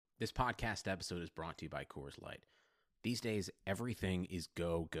This podcast episode is brought to you by Coors Light. These days, everything is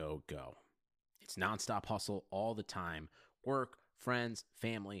go, go, go. It's nonstop hustle all the time. Work, friends,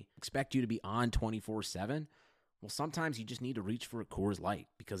 family, expect you to be on 24/7. Well, sometimes you just need to reach for a Coors Light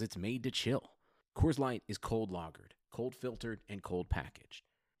because it's made to chill. Coors Light is cold lagered, cold filtered, and cold packaged.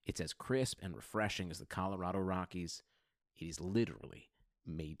 It's as crisp and refreshing as the Colorado Rockies. It is literally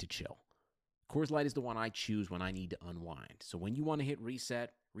made to chill. Coors Light is the one I choose when I need to unwind. So when you want to hit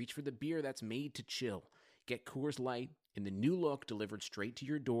reset, reach for the beer that's made to chill. Get Coors Light in the new look delivered straight to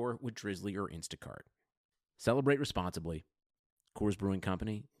your door with Drizzly or Instacart. Celebrate responsibly. Coors Brewing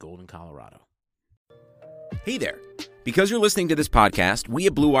Company, Golden, Colorado. Hey there. Because you're listening to this podcast, we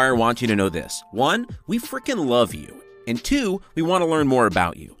at Blue Wire want you to know this. 1, we freaking love you. And 2, we want to learn more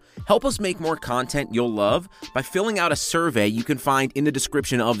about you. Help us make more content you'll love by filling out a survey you can find in the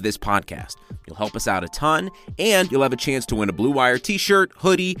description of this podcast. You'll help us out a ton, and you'll have a chance to win a Blue Wire t-shirt,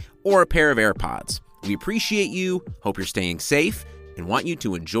 hoodie, or a pair of AirPods. We appreciate you, hope you're staying safe, and want you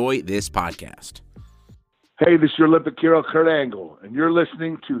to enjoy this podcast. Hey, this is your Olympic hero, Kurt Angle, and you're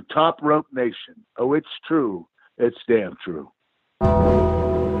listening to Top Rope Nation. Oh, it's true. It's damn true.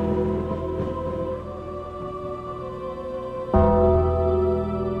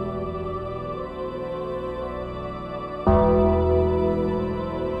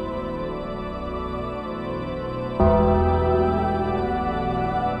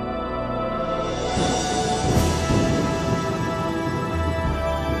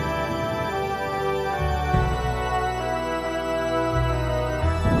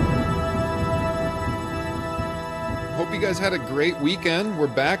 Had a great weekend. We're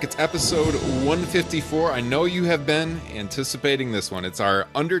back. It's episode 154. I know you have been anticipating this one. It's our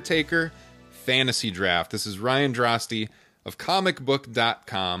Undertaker fantasy draft. This is Ryan Drosty of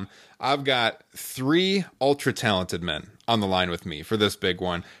comicbook.com. I've got 3 ultra talented men on the line with me for this big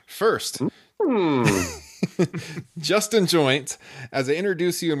one. First, Justin Joint, as I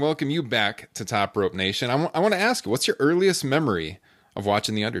introduce you and welcome you back to Top Rope Nation, I want to ask you, what's your earliest memory of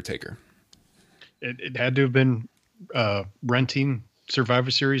watching The Undertaker? It had to have been renting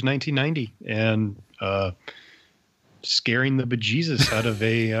Survivor Series 1990 and scaring the bejesus out of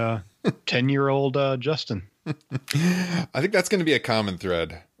a 10-year-old Justin. I think that's going to be a common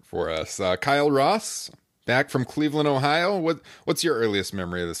thread for us. Kyle Ross, back from Cleveland, Ohio. What's your earliest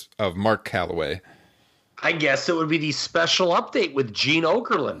memory of Mark Calloway? I guess it would be the special update with Gene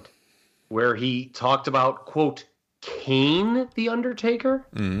Okerlund, where he talked about, quote, Kane the Undertaker.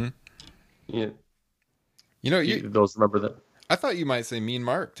 Mm-hmm. Yeah. You know, those remember that? I thought you might say Mean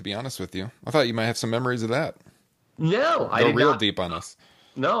Mark, to be honest with you. I thought you might have some memories of that. No, I did real not. Deep on us.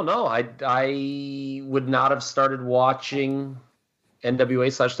 No, I would not have started watching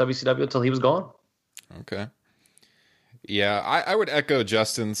NWA/WCW until he was gone. Okay. Yeah, I would echo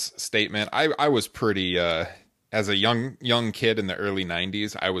Justin's statement. I was pretty, as a young kid in the early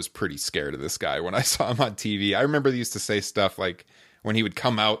 90s, I was pretty scared of this guy when I saw him on TV. I remember they used to say stuff like, when he would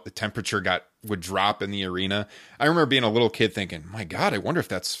come out, the temperature would drop in the arena. I remember being a little kid thinking, my God, I wonder if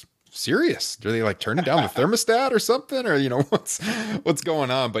that's serious. Do they like turning down the thermostat or something? Or, what's going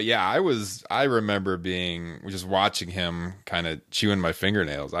on? But yeah, I remember just watching him kind of chewing my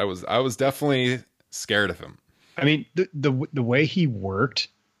fingernails. I was definitely scared of him. I mean, the way he worked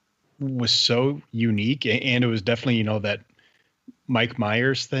was so unique, and it was definitely, that Mike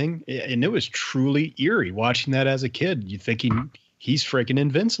Myers thing. And it was truly eerie watching that as a kid. You thinking, he's freaking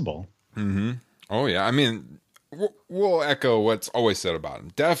invincible. Mm-hmm. Oh, yeah. I mean, we'll echo what's always said about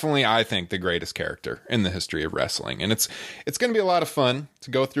him. Definitely, I think, the greatest character in the history of wrestling. And it's going to be a lot of fun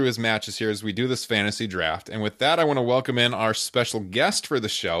to go through his matches here as we do this fantasy draft. And with that, I want to welcome in our special guest for the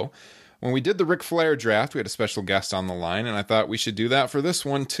show. When we did the Ric Flair draft, we had a special guest on the line, and I thought we should do that for this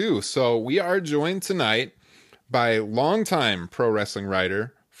one, too. So we are joined tonight by longtime pro wrestling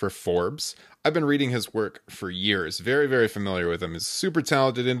writer for Forbes. I've been reading his work for years. Very, very familiar with him. He's a super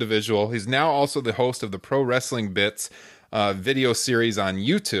talented individual. He's now also the host of the Pro Wrestling Bits video series on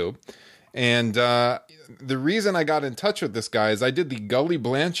YouTube. And the reason I got in touch with this guy is I did the Gully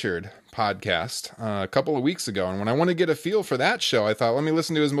Blanchard podcast a couple of weeks ago. And when I want to get a feel for that show, I thought, let me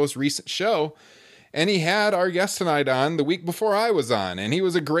listen to his most recent show. And he had our guest tonight on the week before I was on. And he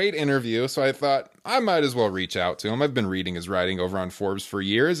was a great interview. So I thought I might as well reach out to him. I've been reading his writing over on Forbes for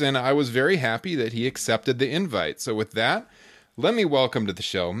years. And I was very happy that he accepted the invite. So with that, let me welcome to the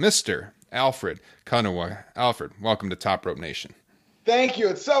show, Mr. Alfred Kanuwa. Alfred, welcome to Top Rope Nation. Thank you.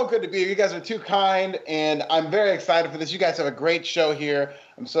 It's so good to be here. You guys are too kind. And I'm very excited for this. You guys have a great show here.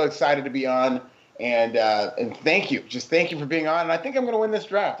 I'm so excited to be on. And thank you. Just thank you for being on. And I think I'm going to win this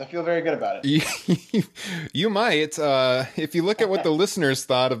draft. I feel very good about it. You might. If you look at what the listeners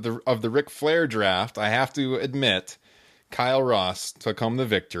thought of the Ric Flair draft, I have to admit, Kyle Ross took home the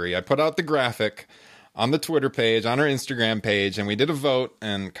victory. I put out the graphic on the Twitter page, on our Instagram page, and we did a vote.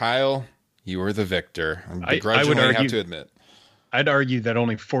 And Kyle, you were the victor. I begrudgingly have to admit. I'd argue that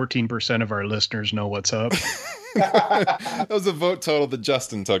only 14% of our listeners know what's up. That was a vote total that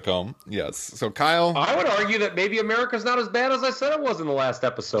Justin took home. Yes. So Kyle, I would argue that maybe America's not as bad as I said it was in the last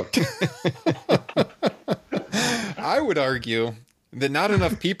episode. I would argue that not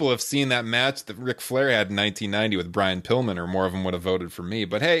enough people have seen that match that Ric Flair had in 1990 with Brian Pillman, or more of them would have voted for me.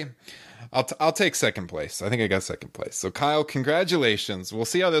 But hey, I'll take second place. I think I got second place. So Kyle, congratulations. We'll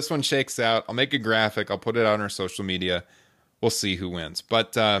see how this one shakes out. I'll make a graphic. I'll put it out on our social media. We'll see who wins.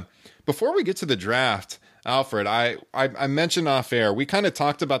 But before we get to the draft, Alfred, I mentioned off air, we kind of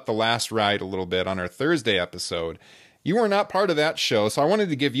talked about The Last Ride a little bit on our Thursday episode. You were not part of that show, so I wanted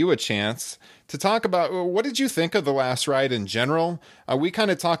to give you a chance to talk about what did you think of The Last Ride in general. We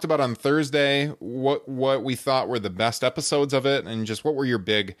kind of talked about on Thursday what we thought were the best episodes of it, and just what were your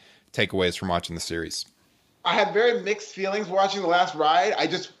big takeaways from watching the series. I had very mixed feelings watching The Last Ride. I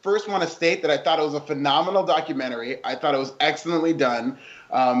just first want to state that I thought it was a phenomenal documentary. I thought it was excellently done.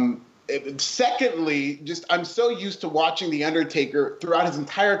 Secondly, just I'm so used to watching The Undertaker throughout his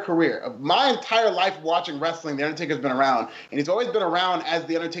entire career. My entire life watching wrestling, The Undertaker's been around, and he's always been around as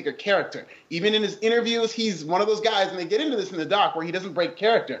The Undertaker character. Even in his interviews, he's one of those guys, and they get into this in the doc, where he doesn't break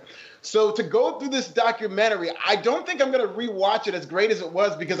character. So to go through this documentary, I don't think I'm going to rewatch it as great as it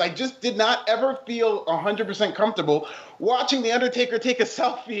was, because I just did not ever feel 100% comfortable watching The Undertaker take a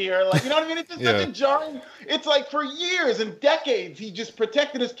selfie, or like, you know what I mean? It's just such a jarring. It's like for years and decades, he just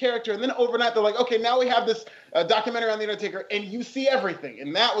protected his character. And then overnight, they're like, okay, now we have this documentary on The Undertaker, and you see everything.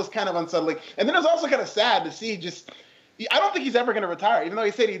 And that was kind of unsettling. And then it was also kind of sad to see just, I don't think he's ever going to retire, even though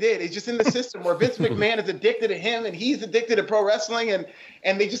he said he did. He's just in the system where Vince McMahon is addicted to him, and he's addicted to pro wrestling,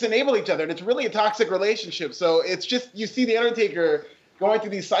 and they just enable each other. And it's really a toxic relationship. So it's just, you see The Undertaker going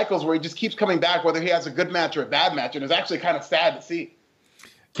through these cycles where he just keeps coming back, whether he has a good match or a bad match. And it's actually kind of sad to see.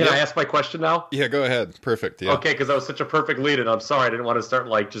 Can I ask my question now? Yeah, go ahead. Perfect. Yeah. Okay, because that was such a perfect lead, and I'm sorry, I didn't want to start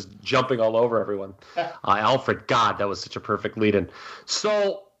like just jumping all over everyone. Alfred, God, that was such a perfect lead-in.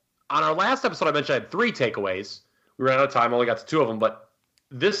 So on our last episode, I mentioned I had 3 takeaways. We ran out of time, only got to 2 of them, but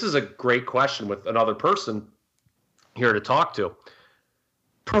this is a great question with another person here to talk to.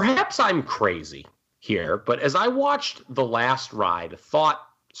 Perhaps I'm crazy here, but as I watched The Last Ride, a thought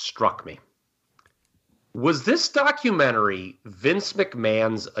struck me. Was this documentary Vince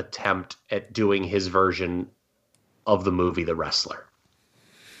McMahon's attempt at doing his version of the movie The Wrestler?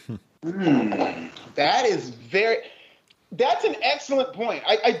 That's an excellent point.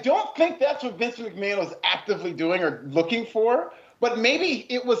 I don't think that's what Vince McMahon was actively doing or looking for, but maybe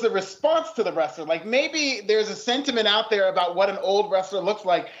it was a response to The Wrestler. Like, maybe there's a sentiment out there about what an old wrestler looks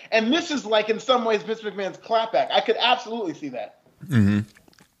like, and this is like, in some ways, Vince McMahon's clapback. I could absolutely see that. Mm-hmm.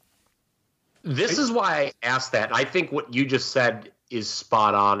 This is why I asked that. I think what you just said is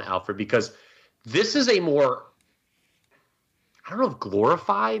spot on, Alfred, because this is a more, I don't know if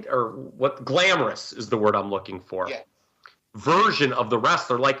glorified or what, glamorous is the word I'm looking for. Yeah. Version of The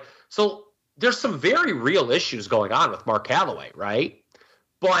Wrestler. Like, so there's some very real issues going on with Mark Calloway, right?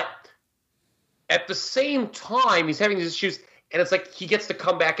 But at the same time, he's having these issues, and it's like he gets to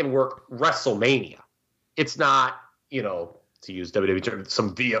come back and work WrestleMania. It's not, to use WWE term,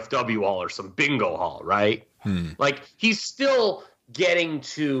 some VFW hall or some bingo hall, right? Like, he's still getting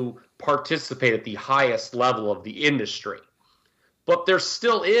to participate at the highest level of the industry. But there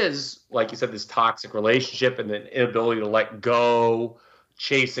still is, like you said, this toxic relationship and an inability to let go,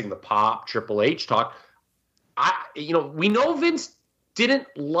 chasing the pop, Triple H talk. We know Vince didn't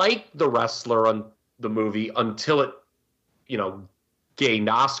like The Wrestler on the movie until it, gained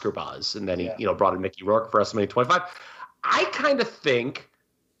Oscar buzz, and then he, brought in Mickey Rourke for WrestleMania 25. I kind of think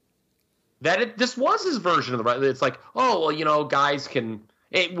that this was his version of the Wrestler. It's like, guys can,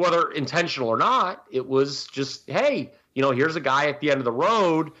 whether intentional or not, it was just, hey, here's a guy at the end of the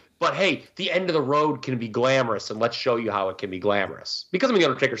road, but hey, the end of the road can be glamorous, and let's show you how it can be glamorous. Because the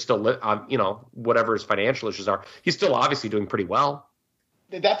Undertaker's still, whatever his financial issues are, he's still obviously doing pretty well.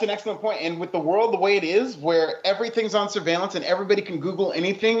 That's an excellent point. And with the world the way it is, where everything's on surveillance and everybody can Google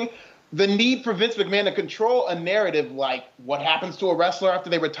anything, the need for Vince McMahon to control a narrative like what happens to a wrestler after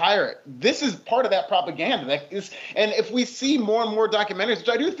they retire, this is part of that propaganda. And if we see more and more documentaries, which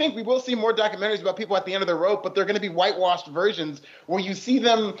I do think we will see more documentaries about people at the end of the rope, but they're going to be whitewashed versions where you see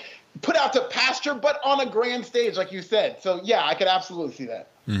them put out to pasture, but on a grand stage, like you said. So, yeah, I could absolutely see that.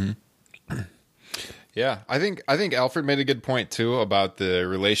 Mm-hmm. Yeah, I think Alfred made a good point too about the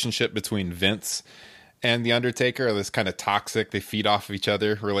relationship between Vince and the Undertaker, this kind of toxic, they feed off of each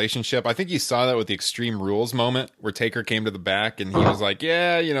other relationship. I think you saw that with the Extreme Rules moment where Taker came to the back and he was like,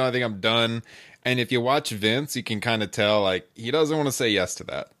 yeah, I think I'm done. And if you watch Vince, you can kind of tell like he doesn't want to say yes to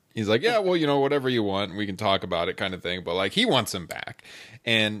that. He's like, yeah, well, whatever you want, we can talk about it kind of thing. But like he wants him back.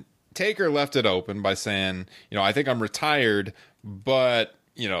 And Taker left it open by saying, I think I'm retired, but,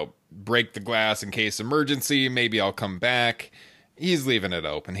 break the glass in case emergency. Maybe I'll come back. He's leaving it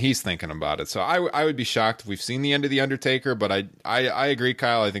open. He's thinking about it. So I would be shocked if we've seen the end of the Undertaker. But I agree,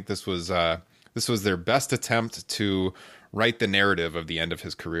 Kyle. I think this was their best attempt to write the narrative of the end of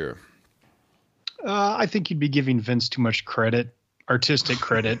his career. I think you'd be giving Vince too much credit, artistic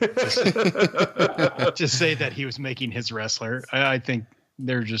credit, to say that he was making his wrestler. I think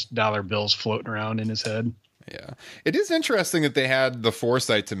they're just dollar bills floating around in his head. Yeah. It is interesting that they had the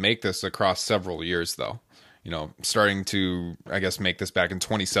foresight to make this across several years, though. Starting to, I guess, make this back in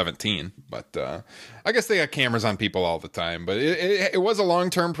 2017. But I guess they got cameras on people all the time. But it was a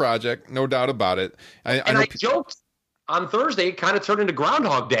long-term project, no doubt about it. I joked on Thursday, it kind of turned into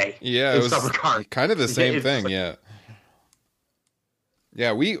Groundhog Day. Yeah, it was kind of the same thing, yeah.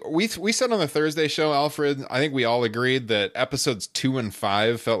 Yeah, we said on the Thursday show, Alfred, I think we all agreed that episodes 2 and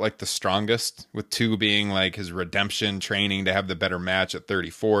 5 felt like the strongest, with 2 being like his redemption training to have the better match at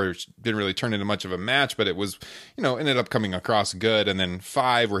 34, which didn't really turn into much of a match, but it was, ended up coming across good. And then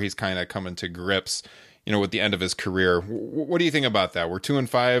 5, where he's kind of coming to grips, with the end of his career. What do you think about that? Were 2 and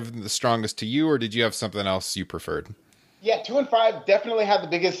 5 the strongest to you, or did you have something else you preferred? Yeah, 2 and 5 definitely had the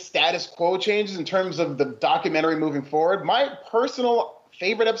biggest status quo changes in terms of the documentary moving forward. My personal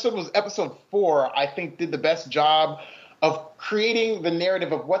favorite episode was episode 4. I think did the best job of creating the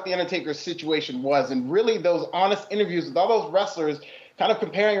narrative of what the Undertaker's situation was, and really those honest interviews with all those wrestlers, kind of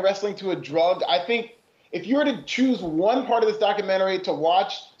comparing wrestling to a drug. I think if you were to choose one part of this documentary to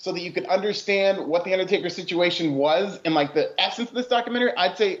watch so that you could understand what the Undertaker's situation was and like the essence of this documentary,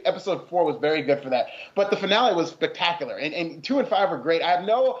 I'd say episode 4 was very good for that. But the finale was spectacular, and 2 and 5 were great. I have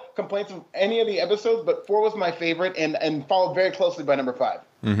no complaints of any of the episodes, but 4 was my favorite and followed very closely by number 5.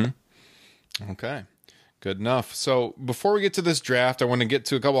 Mm-hmm. Okay. Good enough. So before we get to this draft, I want to get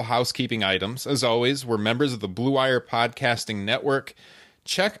to a couple housekeeping items. As always, we're members of the Blue Wire Podcasting Network.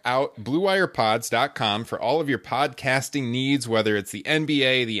 Check out BlueWirePods.com for all of your podcasting needs, whether it's the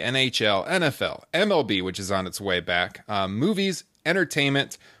NBA, the NHL, NFL, MLB, which is on its way back, movies,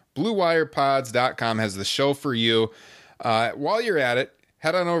 entertainment. BlueWirePods.com has the show for you. While you're at it,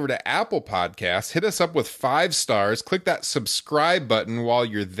 head on over to Apple Podcasts. Hit us up with 5 stars. Click that subscribe button while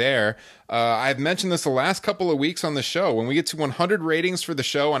you're there. I've mentioned this the last couple of weeks on the show. When we get to 100 ratings for the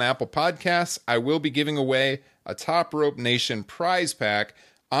show on Apple Podcasts, I will be giving away a Top Rope Nation prize pack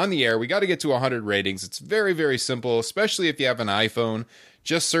on the air. We got to get to 100 ratings. It's very, very simple, especially if you have an iPhone.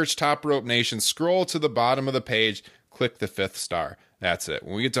 Just search Top Rope Nation, scroll to the bottom of the page, click the 5th star. That's it.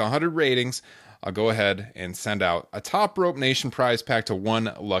 When we get to 100 ratings, I'll go ahead and send out a Top Rope Nation prize pack to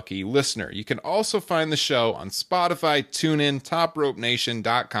one lucky listener. You can also find the show on Spotify, TuneIn,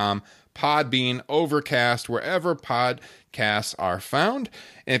 TopRopeNation.com, Podbean, Overcast, wherever podcasts are found.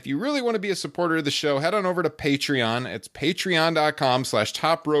 And if you really want to be a supporter of the show, head on over to Patreon. It's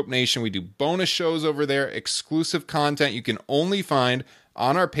patreon.com/TopRopeNation. We do bonus shows over there, exclusive content you can only find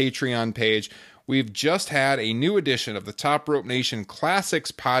on our Patreon page. We've just had a new edition of the Top Rope Nation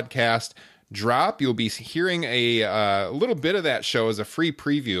Classics podcast drop. You'll be hearing a little bit of that show as a free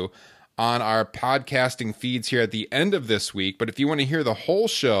preview on our podcasting feeds here at the end of this week. But if you want to hear the whole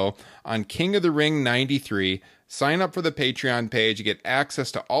show on King of the Ring 93, sign up for the Patreon page. You get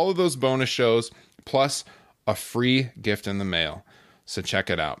access to all of those bonus shows, plus a free gift in the mail. So check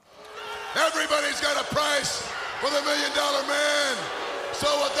it out. Everybody's got a price for the $1 Million Man. So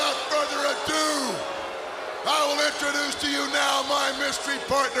without further ado, I will introduce to you now my mystery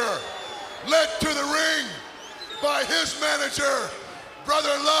partner, led to the ring by his manager,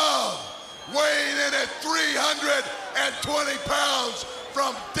 Brother Love, weighing in at 320 pounds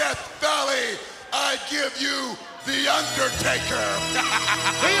from Death Valley. I give you The Undertaker.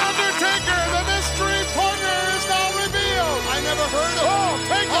 The Undertaker, the mystery partner, is now revealed. I never heard of him.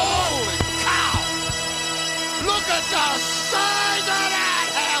 Take a Holy cow! Look at the size of that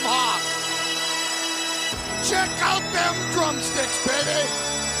ham hock! Check out them drumsticks, baby!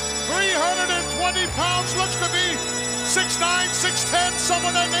 320 pounds, looks to be 6'9", 6'10", somewhere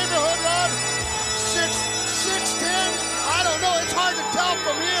in that neighborhood, Rod. 6'10"? I don't know, it's hard to tell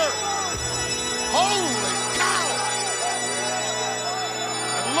from here. Holy cow!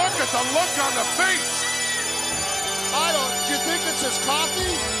 And look at the look on the face. Do you think it's his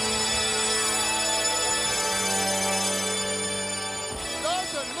coffee?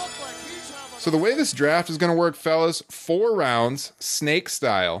 So the way this draft is going to work, fellas, 4 rounds, snake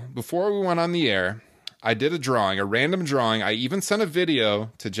style. Before we went on the air, I did a random drawing. I even sent a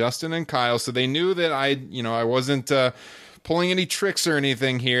video to Justin and Kyle so they knew that I wasn't pulling any tricks or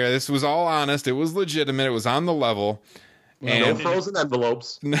anything here. This was all honest. It was legitimate. It was on the level. No frozen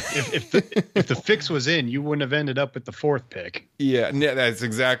envelopes. If the fix was in, you wouldn't have ended up with the 4th pick. Yeah, that's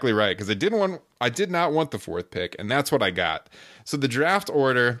exactly right. Because I did not want the 4th pick, and that's what I got. So the draft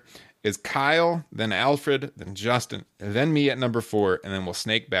order is Kyle, then Alfred, then Justin, and then me at number 4, and then we'll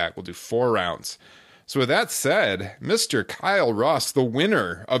snake back. We'll do 4 rounds. So with that said, Mr. Kyle Ross, the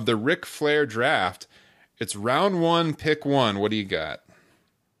winner of the Ric Flair draft, it's round 1, pick 1. What do you got?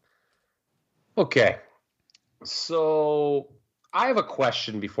 Okay. So I have a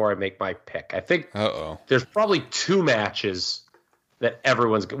question before I make my pick. I think there's probably 2 matches that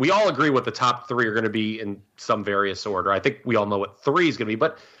we all agree what the top 3 are going to be in some various order. I think we all know what 3 is going to be,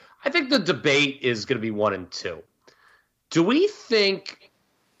 but I think the debate is going to be 1 and 2. Do we think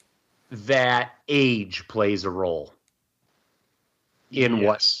that age plays a role in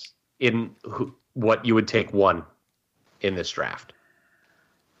what you would take 1 in this draft?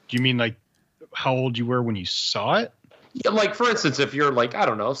 Do you mean like how old you were when you saw it? Yeah, like for instance, if you're like, I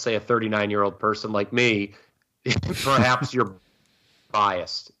don't know, say a 39-year-old person like me, perhaps you're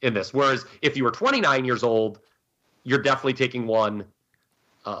biased in this. Whereas if you were 29 years old, you're definitely taking 1.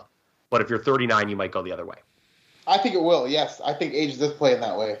 But if you're 39, you might go the other way. I think it will, yes. I think age does play in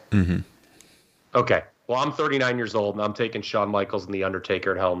that way. Mm-hmm. Okay. Well, I'm 39 years old, and I'm taking Shawn Michaels and The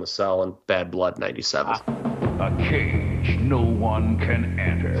Undertaker at Hell in a Cell and Bad Blood 97. A cage no one can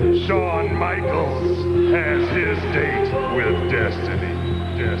enter. Shawn Michaels has his date with destiny.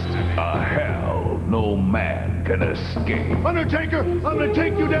 A hell no man can escape. Undertaker, I'm gonna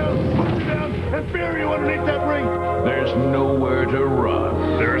take you down, put you down, and bury you underneath that ring. There's nowhere to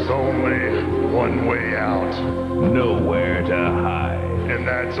run. There's only one way out. Nowhere to hide. And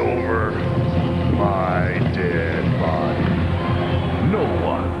that's over my dead body. No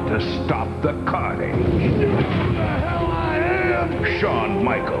one to stop the carnage. Who the hell I am? Shawn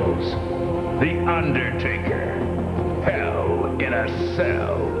Michaels, The Undertaker, Hell in a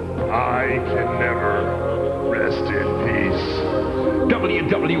Cell. I can never rest in peace.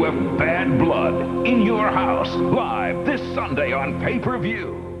 WWF Bad Blood in your house, live this Sunday on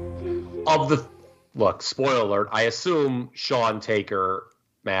pay-per-view. Look, spoiler alert, I assume Shawn Taker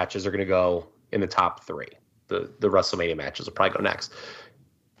matches are going to go in the top 3. The WrestleMania matches will probably go next.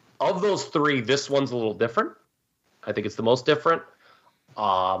 Of those 3, this one's a little different. I think it's the most different.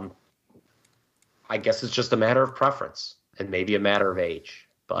 I guess it's just a matter of preference and maybe a matter of age.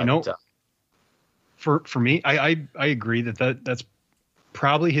 But for me, I agree that's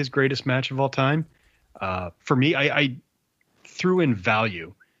probably his greatest match of all time. For me, I threw in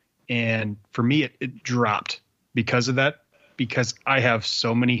value, and for me, it dropped because of that. Because I have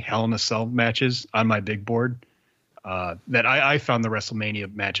so many Hell in a Cell matches on my big board that I found the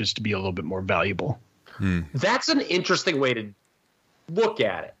WrestleMania matches to be a little bit more valuable. That's an interesting way to look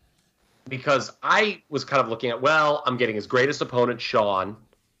at it. Because I was kind of looking at, I'm getting his greatest opponent, Shawn,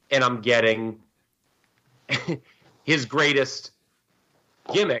 and I'm getting his greatest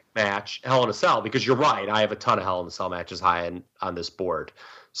gimmick match, Hell in a Cell. Because you're right, I have a ton of Hell in a Cell matches high on this board.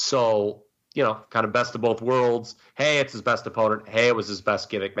 So, kind of best of both worlds. Hey, it's his best opponent. Hey, it was his best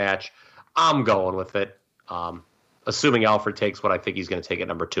gimmick match. I'm going with it. Assuming Alfred takes what I think he's going to take at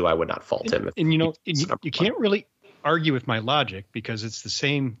number 2, I would not fault him. You can't really argue with my logic because it's the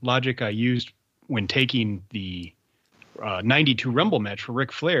same logic I used when taking the 92 Rumble match for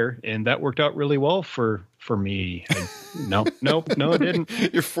Ric Flair, and that worked out really well for me. No, it didn't.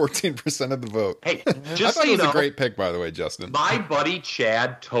 You're 14% of the vote. Hey, just I thought it was a great pick, by the way, Justin. My buddy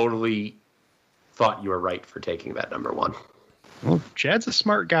Chad totally thought you were right for taking that number 1. Well, Chad's a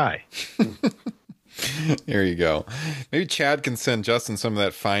smart guy. There you go. Maybe Chad can send Justin some of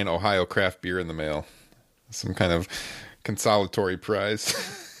that fine Ohio craft beer in the mail. Some kind of consolatory prize.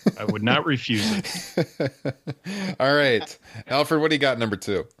 I would not refuse it. All right. Alfred, what do you got number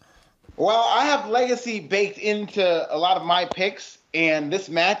 2? Well, I have legacy baked into a lot of my picks, and this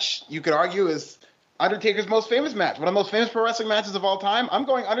match, you could argue, is Undertaker's most famous match. One of the most famous pro wrestling matches of all time. I'm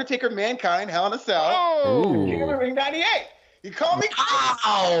going Undertaker Mankind, Hell in a Cell. Oh! King of the Ring 98. You call me crazy.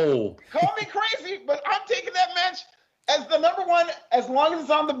 Ow! Call me crazy, but I'm taking that match as the number 1 as long as it's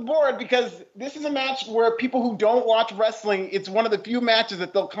on the board, because this is a match where people who don't watch wrestling, it's one of the few matches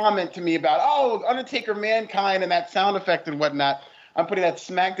that they'll comment to me about, Undertaker Mankind and that sound effect and whatnot. I'm putting that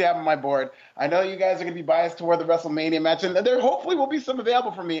smack dab on my board. I know you guys are going to be biased toward the WrestleMania match, and there hopefully will be some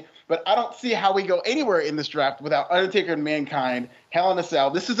available for me, but I don't see how we go anywhere in this draft without Undertaker and Mankind, Hell in a Cell.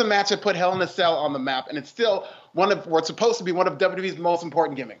 This is a match that put Hell in a Cell on the map, and it's still what's supposed to be one of WWE's most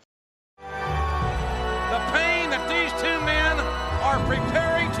important gimmicks. The pain that these two men are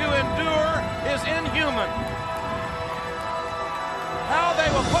preparing to endure is inhuman. How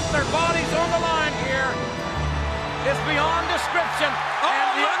they will put their bodies on the line here is beyond description. And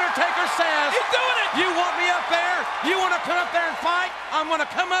The Undertaker says, he's doing it! You want me up there? You want to come up there and fight? I'm going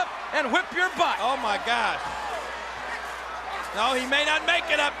to come up and whip your butt. Oh, my gosh. No, he may not make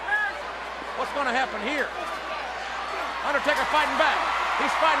it up. What's going to happen here? Undertaker fighting back.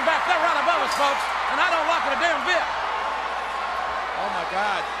 He's fighting back. They're right above us, folks, and I don't like it a damn bit. Oh, my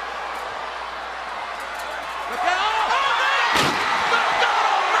God. Look out. Good God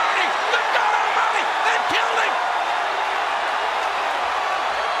Almighty! Good God Almighty! They killed him!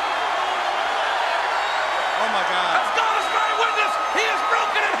 Oh, my God. As God is my witness, he is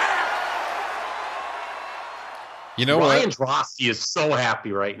broken in half! You know Ryan what? Drosky is so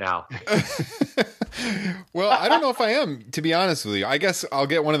happy right now. Well, I don't know if I am, to be honest with you. I guess I'll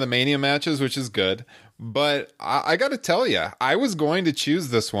get one of the Mania matches, which is good. But I got to tell you, I was going to choose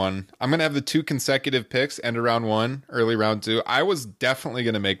this one. I'm going to have the 2 consecutive picks, end of round 1, early round 2. I was definitely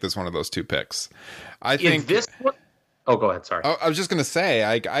going to make this one of those 2 picks. I think this one. Oh, go ahead. Sorry. I was just going to say,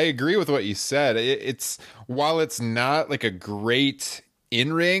 I agree with what you said. It's while it's not like a great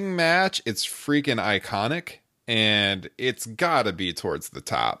in-ring match, it's freaking iconic. And it's got to be towards the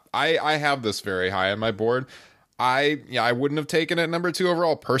top. I have this very high on my board. I wouldn't have taken it number 2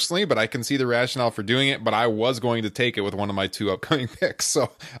 overall personally, but I can see the rationale for doing it. But I was going to take it with one of my 2 upcoming picks.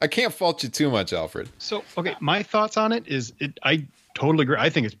 So I can't fault you too much, Alfred. So, okay, my thoughts on it is I totally agree. I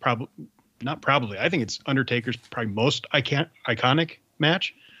think it's I think it's Undertaker's probably most iconic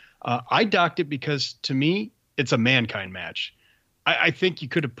match. I docked it because to me, it's a Mankind match. I think you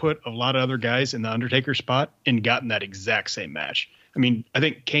could have put a lot of other guys in the Undertaker spot and gotten that exact same match. I mean, I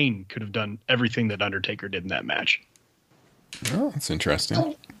think Kane could have done everything that Undertaker did in that match. Oh, that's interesting.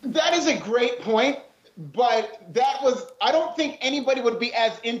 So that is a great point, but I don't think anybody would be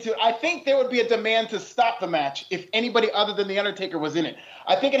as into it. I think there would be a demand to stop the match if anybody other than The Undertaker was in it.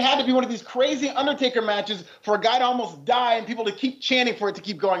 I think it had to be one of these crazy Undertaker matches for a guy to almost die and people to keep chanting for it to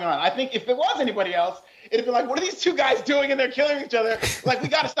keep going on. I think if it was anybody else, it'd be like, what are these 2 guys doing? And they're killing each other. Like, we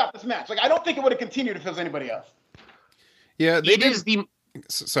got to stop this match. Like, I don't think it would have continued if it was anybody else. Yeah,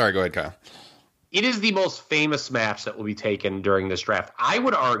 Sorry, go ahead, Kyle. It is the most famous match that will be taken during this draft. I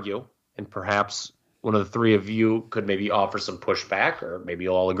would argue, and perhaps one of the 3 of you could maybe offer some pushback, or maybe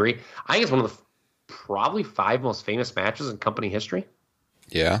you'll all agree. I think it's one of the probably 5 most famous matches in company history.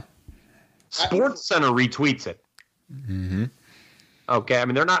 Yeah. Sports Center retweets it. Mm-hmm. Okay, I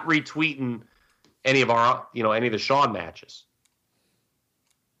mean, they're not retweeting any of the Shawn matches.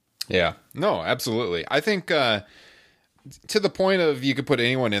 Yeah, no, absolutely. I think to the point of you could put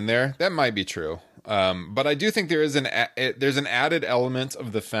anyone in there, that might be true. But I do think there's an added element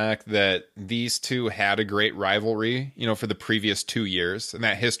of the fact that these 2 had a great rivalry, for the previous 2 years, and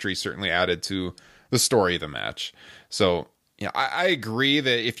that history certainly added to the story of the match. So, I agree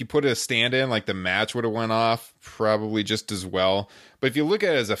that if you put a stand-in, like the match would have went off probably just as well. But if you look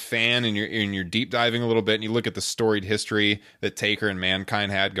at it as a fan and you're deep diving a little bit and you look at the storied history that Taker and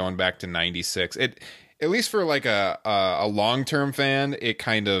Mankind had going back to 96, at least for like a long-term fan, it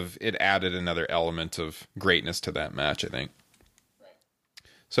added another element of greatness to that match, I think.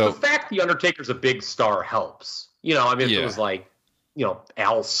 So the fact the Undertaker's a big star helps. If it was like,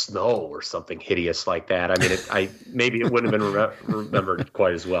 Al Snow or something hideous like that, I mean, maybe it wouldn't have been remembered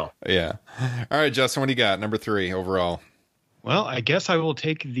quite as well. Yeah. All right, Justin, what do you got? Number 3 overall. Well, I guess I will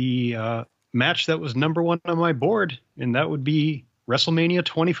take the match that was number 1 on my board, and that would be WrestleMania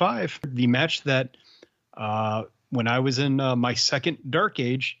 25. The match that when I was in my second Dark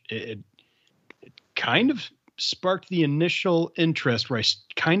Age, it kind of sparked the initial interest where I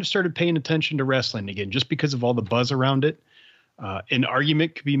kind of started paying attention to wrestling again, just because of all the buzz around it. An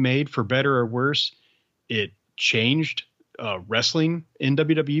argument could be made for better or worse. It changed wrestling in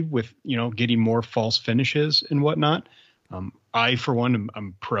WWE with, getting more false finishes and whatnot. I, for one,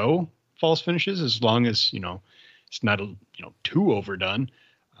 I'm pro false finishes as long as, it's not, too overdone.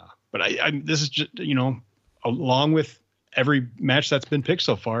 But this is just, along with every match that's been picked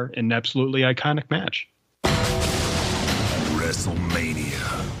so far, an absolutely iconic match.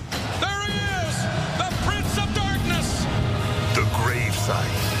 WrestleMania. There he is, the Prince of Darkness. The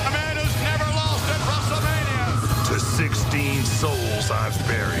gravesite. A man who's never lost at WrestleMania. To 16 souls I've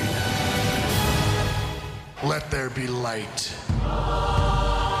buried. Let there be light.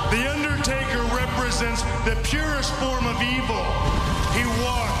 The Undertaker represents the purest form of evil. He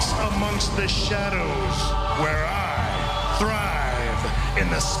walks amongst the shadows where I thrive in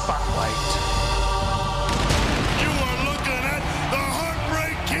the spotlight. You are looking at the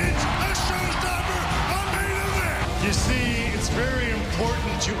Heartbreak Kids, the showstopper, the main event. You see, it's very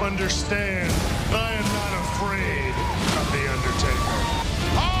important to understand that I am not afraid of the Undertaker.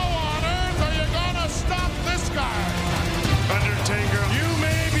 How on earth are you gonna stop this guy? Undertaker, you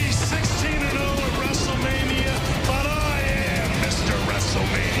may be 16-0 at WrestleMania, but I am Mr.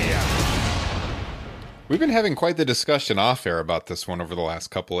 WrestleMania. We've been having quite the discussion off air about this one over the last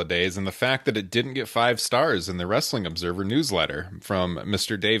couple of days, and the fact that it didn't get 5 stars in the Wrestling Observer newsletter from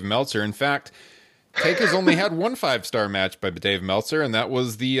Mr. Dave Meltzer. In fact, Taker's only had one 5-star match by Dave Meltzer, and that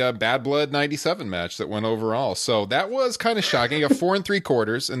was the Bad Blood 97 match that went overall. So that was kind of shocking. A 4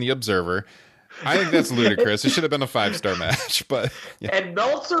 3/4 in the Observer. I think that's ludicrous. It should have been a 5-star match, but yeah. And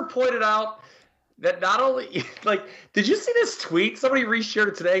Meltzer pointed out that not only, like, did you see this tweet? Somebody reshared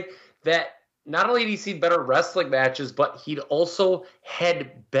it today that not only had he seen better wrestling matches, but he'd also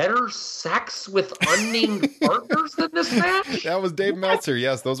had better sex with unnamed partners than this match. That was Dave Meltzer.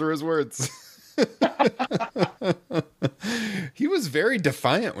 Yes, those were his words. He was very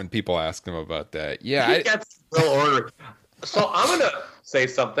defiant when people asked him about that. Yeah, he gets real ornery. So I'm going to say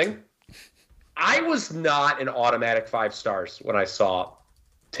something. I was not an automatic 5 stars when I saw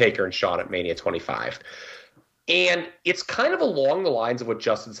Taker and Shawn at Mania 25. And it's kind of along the lines of what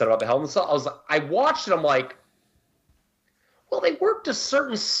Justin said about the Hell in a Cell. I watched it, I'm like, well, they worked a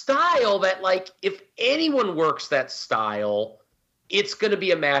certain style that, like, if anyone works that style, it's going to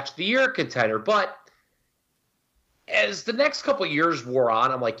be a match of the year contender. But as the next couple of years wore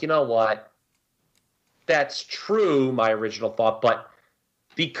on, I'm like, you know what? That's true, my original thought. But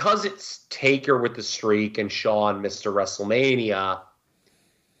because it's Taker with the streak and Shawn Mr. WrestleMania,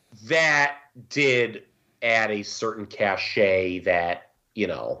 that did add a certain cachet that, you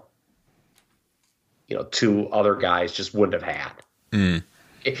know, 2 other guys just wouldn't have had. Mm.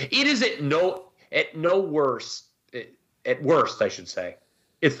 It is at worst, I should say,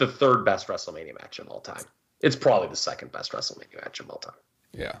 it's the 3rd best WrestleMania match of all time. It's probably the 2nd best WrestleMania match of all time.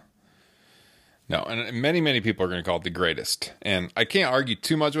 Yeah. No, and many, many people are going to call it the greatest. And I can't argue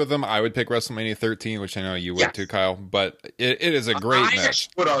too much with them. I would pick WrestleMania 13, which I know you would too, Kyle. But it is a great match.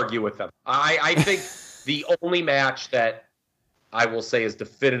 I would argue with them. I think the only match that I will say is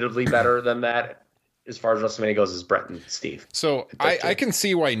definitively better than that, as far as WrestleMania goes, is Brett and Steve. So I can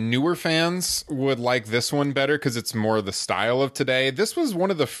see why newer fans would like this one better because it's more the style of today. This was one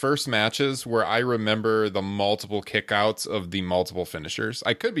of the first matches where I remember the multiple kickouts of the multiple finishers.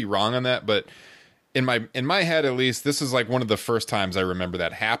 I could be wrong on that, but in my head, at least, this is like one of the first times I remember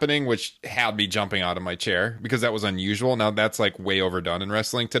that happening, which had me jumping out of my chair because that was unusual. Now that's like way overdone in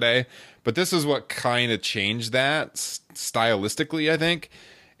wrestling today, but this is what kind of changed that stylistically, I think.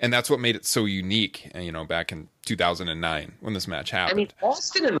 And that's what made it so unique, back in 2009 when this match happened. I mean,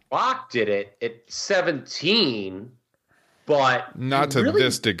 Austin and Rock did it at 17, but not to really,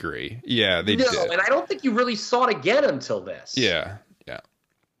 this degree. Yeah, they did. And I don't think you really saw it again until this. Yeah.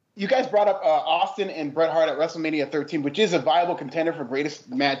 You guys brought up Austin and Bret Hart at WrestleMania 13, which is a viable contender for greatest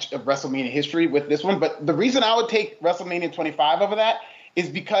match of WrestleMania history with this one. But the reason I would take WrestleMania 25 over that is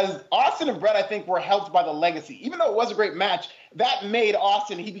because Austin and Bret, I think, were helped by the legacy. Even though it was a great match, that made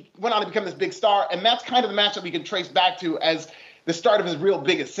Austin, he went on to become this big star, and that's kind of the match that we can trace back to as the start of his real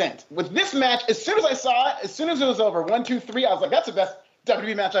big ascent. With this match, as soon as I saw it, as soon as it was over, 1, 2, 3, I was like, that's the best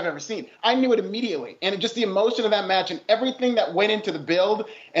WWE match I've ever seen. I knew it immediately. And just the emotion of that match and everything that went into the build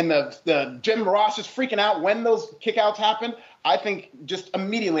and the Jim Ross just freaking out when those kickouts happened, I think just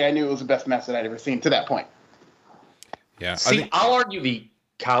immediately I knew it was the best match that I'd ever seen to that point. Yeah. See, I'll argue the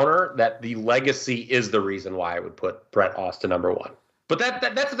counter that the legacy is the reason why I would put Bret Austin number 1. But that's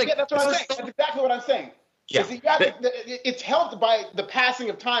the thing. Yeah, that's what I'm saying. That's exactly what I'm saying. Yeah. See, it's helped by the passing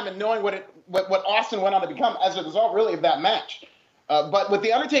of time and knowing what Austin went on to become as a result, really, of that match. But with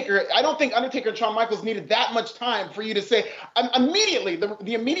The Undertaker, I don't think Undertaker and Shawn Michaels needed that much time for you to say, immediately,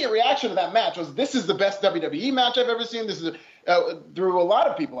 the immediate reaction to that match was, this is the best WWE match I've ever seen. This is through a lot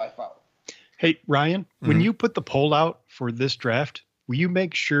of people I follow. Hey, Ryan, when you put the poll out for this draft, will you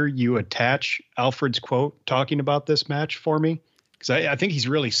make sure you attach Alfred's quote talking about this match for me? Because I think he's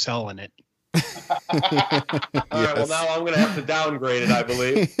really selling it. All right, well, now I'm going to have to downgrade it, I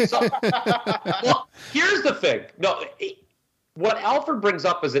believe. So, well, here's the thing. No, what Alfred brings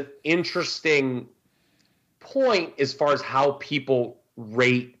up is an interesting point as far as how people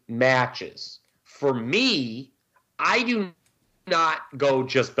rate matches. For me, I do not go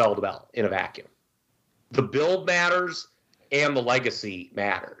just bell to bell in a vacuum. The build matters. and the legacy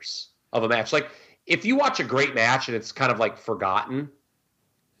matters of a match. Like, if you watch a great match and it's kind of like forgotten,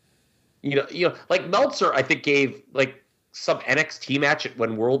 you know, like Meltzer, I think gave like some NXT match at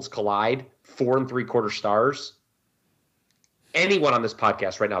When Worlds Collide 4 3/4 stars. Anyone on this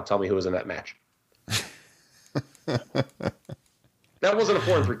podcast right now, tell me who was in that match. That wasn't a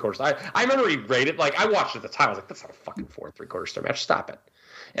 4 3/4. I remember he rated, like, I watched it at the time. I was like, that's not a fucking 4 3/4 star match. Stop it.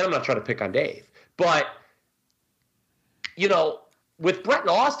 And I'm not trying to pick on Dave. But, you know, with Brett and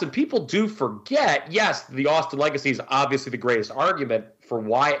Austin, people do forget, yes, the Austin legacy is obviously the greatest argument for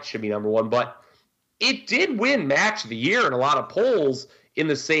why it should be number one, but it did win Match of the Year in a lot of polls in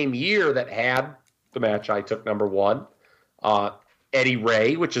the same year that had the match I took number one, Eddie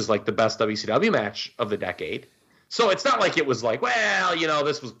Ray, which is like the best WCW match of the decade. So it's not like it was like, well, you know,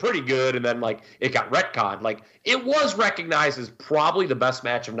 this was pretty good, and then like it got retconned. Like, it was recognized as probably the best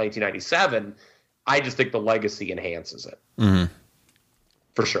match of 1997. I just think the legacy enhances it. Mm-hmm.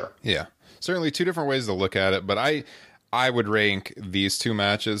 For sure. Yeah. Certainly two different ways to look at it, but I would rank these two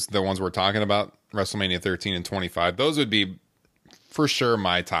matches, the ones we're talking about, WrestleMania 13 and 25. Those would be for sure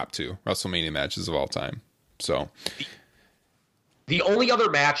my top two WrestleMania matches of all time. So the only other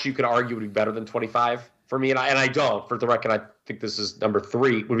match you could argue would be better than 25 for me, and I don't, for the record, I think this is number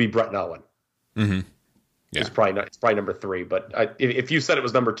 3, would be Brett and Owen. Mm-hmm. Yeah. It's probably number 3, but if you said it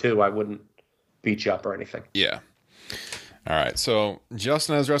was number 2, I wouldn't beat you up or anything. Yeah. All right, so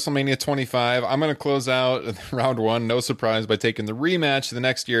Justin has WrestleMania 25. I'm going to close out round 1, no surprise, by taking the rematch the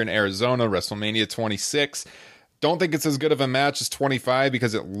next year in Arizona, WrestleMania 26. Don't think it's as good of a match as 25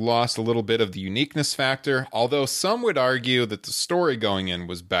 because it lost a little bit of the uniqueness factor, although some would argue that the story going in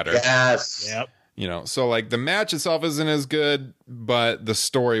was better. Yes. Yep. You know, so like the match itself isn't as good, but the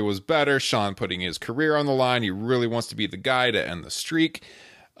story was better. Shawn putting his career on the line. He really wants to be the guy to end the streak.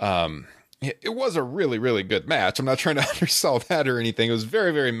 It was a really, really good match. I'm not trying to undersell that or anything. It was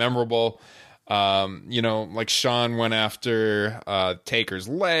very, very memorable. You know, like Shawn went after Taker's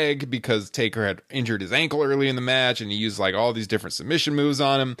leg because Taker had injured his ankle early in the match, and he used like all these different submission moves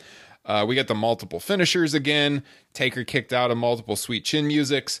on him. We got the multiple finishers again. Taker kicked out of multiple sweet chin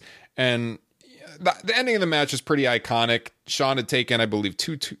musics, and the ending of the match is pretty iconic. Shawn had taken, I believe,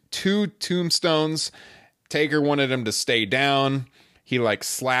 two tombstones. Taker wanted him to stay down. He like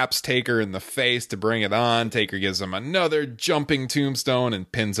slaps Taker in the face to bring it on. Taker gives him another jumping tombstone and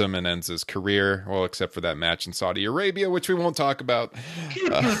pins him and ends his career. Well, except for that match in Saudi Arabia, which we won't talk about.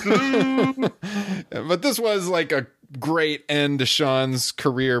 But this was like a great end to Shawn's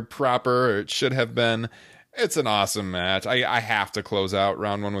career proper, or it should have been. It's an awesome match. I have to close out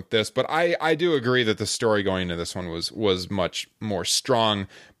round 1 with this, but I do agree that the story going into this one was much more strong.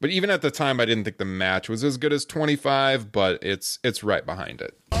 But even at the time, I didn't think the match was as good as 25, but it's right behind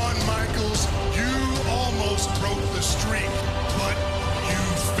it. Shawn Michaels, you almost broke the streak, but you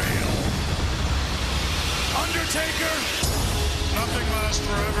failed. Undertaker, nothing lasts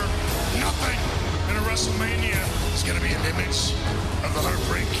forever. Nothing in a WrestleMania is going to be an image of the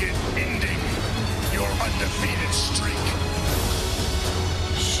Heartbreak Kid ending your undefeated streak.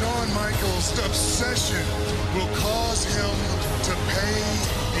 Shawn Michaels' obsession will cause him to pay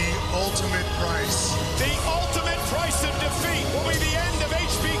the ultimate price. The ultimate price of defeat will be the end of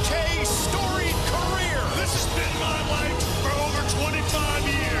HBK's storied career. This has been my life for over 25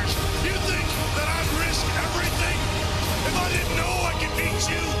 years. You think that I'd risk everything if I didn't know I could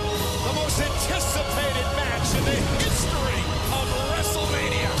beat you? The most anticipated match in the history of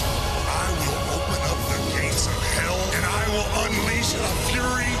WrestleMania. I will open up the gates of hell, and I will unleash a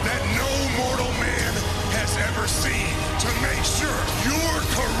fury that no mortal man has ever seen to make sure your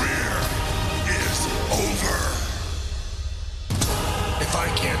career is over. If I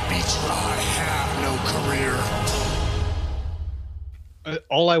can't beat you, I have no career.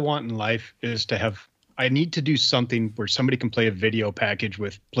 All I want in life is to have, I need to do something where somebody can play a video package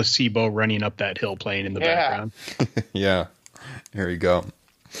with Placebo running up that hill playing in the background. Yeah, here you go.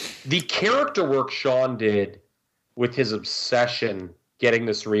 The character work Shawn did with his obsession getting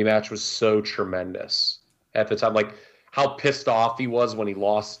this rematch was so tremendous at the time. Like how pissed off he was when he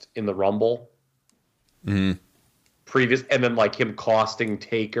lost in the Rumble. Mm-hmm. Previous, and then like him costing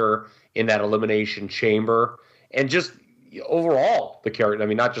Taker in that Elimination Chamber, and just overall the character. I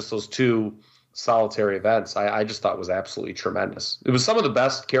mean, not just those two solitary events. I just thought was absolutely tremendous. It was some of the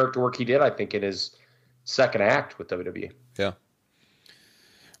best character work he did, I think, in his second act with WWE. Yeah.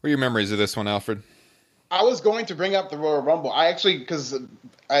 What are your memories of this one, Alfred? I was going to bring up the Royal Rumble. I actually, because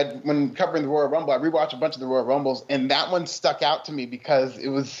when covering the Royal Rumble, I rewatched a bunch of the Royal Rumbles, and that one stuck out to me because it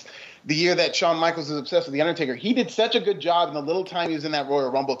was the year that Shawn Michaels was obsessed with The Undertaker. He did such a good job in the little time he was in that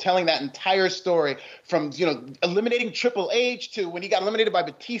Royal Rumble, telling that entire story from, eliminating Triple H to when he got eliminated by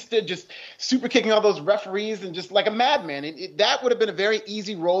Batista, just super kicking all those referees and just like a madman. That would have been a very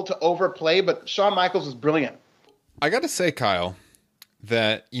easy role to overplay, but Shawn Michaels was brilliant. I got to say, Kyle,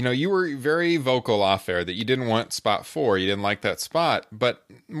 that, you were very vocal off air that you didn't want spot 4. You didn't like that spot. But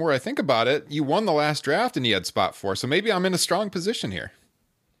the more I think about it, you won the last draft and you had spot 4. So maybe I'm in a strong position here.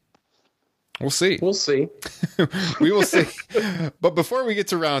 We'll see. We'll see. We will see. But before we get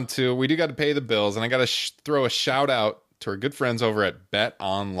to round 2, we do got to pay the bills. And I got to throw a shout out to our good friends over at Bet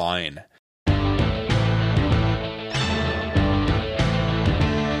Online.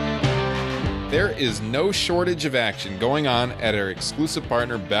 There is no shortage of action going on at our exclusive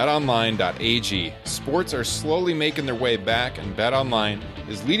partner, betonline.ag. Sports are slowly making their way back, and BetOnline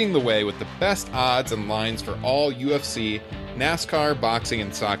is leading the way with the best odds and lines for all UFC, NASCAR, boxing,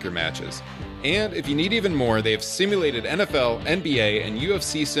 and soccer matches. And if you need even more, they have simulated NFL, NBA, and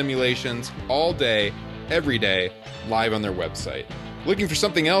UFC simulations all day, every day, live on their website. Looking for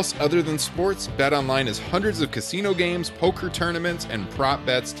something else other than sports? BetOnline has hundreds of casino games, poker tournaments, and prop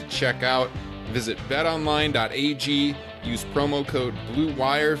bets to check out. Visit betonline.ag, use promo code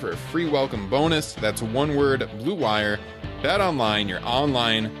BlueWire for a free welcome bonus. That's one word, BlueWire. BetOnline, your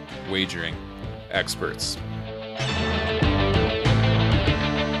online wagering experts.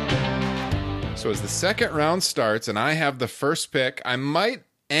 So as the second round starts and I have the first pick, I might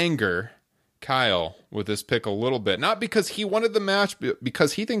anger Kyle with this pick a little bit. Not because he wanted the match, but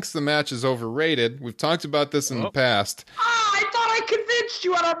because he thinks the match is overrated. We've talked about this in the past. I thought I convinced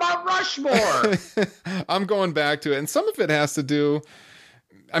you on Mount Rushmore. I'm going back to it. And some of it has to do,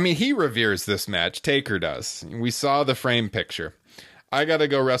 he reveres this match. Taker does. We saw the frame picture. I got to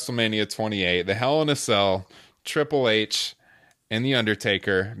go WrestleMania 28, the Hell in a Cell, Triple H, and The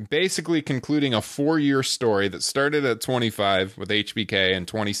Undertaker, basically concluding a 4-year story that started at 25 with HBK and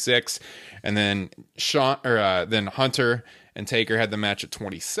 26, and then then Hunter and Taker had the match at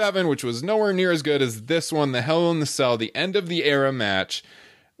 27, which was nowhere near as good as this one, the Hell in the Cell, the end of the era match.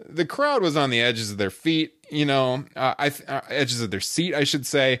 The crowd was on the edges of their feet, edges of their seat, I should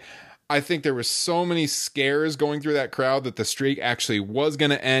say. I think there were so many scares going through that crowd that the streak actually was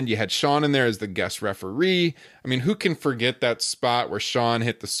going to end. You had Shawn in there as the guest referee. Who can forget that spot where Shawn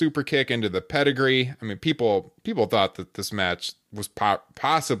hit the super kick into the pedigree? People thought that this match was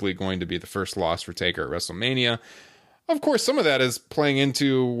possibly going to be the first loss for Taker at WrestleMania. Of course, some of that is playing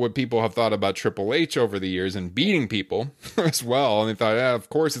into what people have thought about Triple H over the years and beating people as well. And they thought, of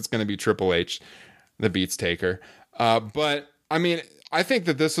course it's going to be Triple H that beats Taker. I think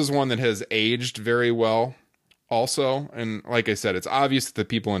that this is one that has aged very well also. And like I said, it's obvious that the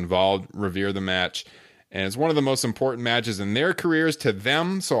people involved revere the match. And it's one of the most important matches in their careers to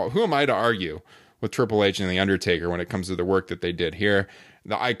them. So who am I to argue with Triple H and The Undertaker when it comes to the work that they did here?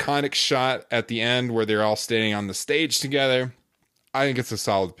 The iconic shot at the end where they're all standing on the stage together. I think it's a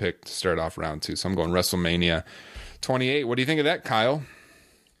solid pick to start off round 2. So I'm going WrestleMania 28. What do you think of that, Kyle?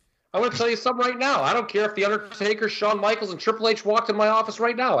 I'm going to tell you something right now. I don't care if The Undertaker, Shawn Michaels, and Triple H walked in my office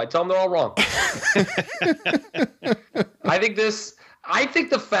right now. I tell them they're all wrong. I think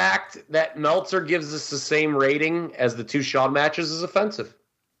the fact that Meltzer gives us the same rating as the 2 Shawn matches is offensive.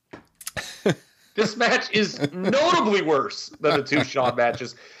 This match is notably worse than the 2 Shawn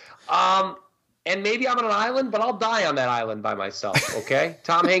matches. And maybe I'm on an island, but I'll die on that island by myself, okay?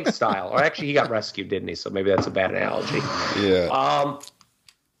 Tom Hanks style. Or actually, he got rescued, didn't he? So maybe that's a bad analogy. Yeah.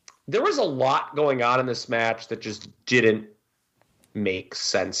 There was a lot going on in this match that just didn't make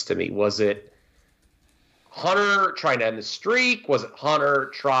sense to me. Was it Hunter trying to end the streak? Was it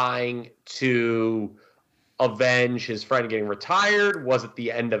Hunter trying to avenge his friend getting retired? Was it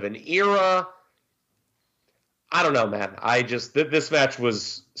the end of an era? I don't know, man. This match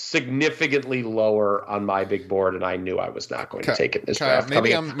was significantly lower on my big board, and I knew I was not going to take it in this draft.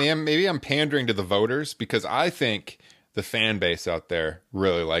 Maybe I'm pandering to the voters because I think the fan base out there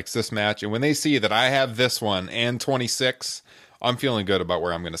really likes this match. And when they see that I have this one and 26, I'm feeling good about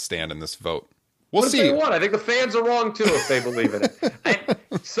where I'm going to stand in this vote. We'll see. If they won? I think the fans are wrong, too, if they believe in it.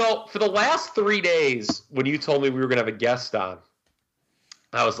 So for the last 3 days, when you told me we were going to have a guest on,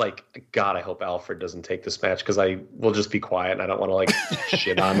 I was like, God, I hope Alfred doesn't take this match because I will just be quiet and I don't want to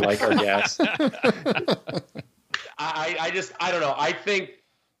shit on our guest. I don't know. I think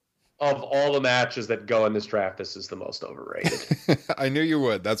of all the matches that go in this draft, this is the most overrated. I knew you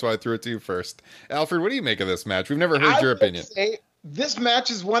would. That's why I threw it to you first. Alfred, what do you make of this match? We've never heard your opinion. This match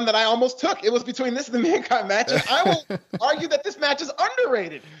is one that I almost took. It was between this and the Mankind match. And I will argue that this match is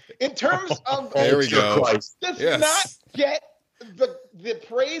underrated in terms of there we go. Does not get the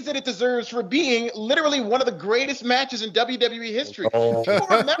praise that it deserves for being literally one of the greatest matches in WWE history. People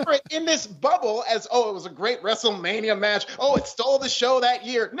remember it in this bubble as, oh, it was a great WrestleMania match. Oh, it stole the show that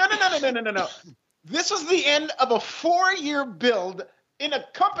year. No. This was the end of a 4-year build in a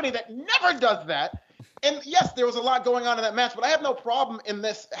company that never does that. And yes, there was a lot going on in that match, but I have no problem in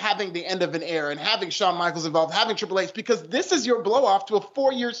this having the end of an era and having Shawn Michaels involved, having Triple H, because this is your blow off to a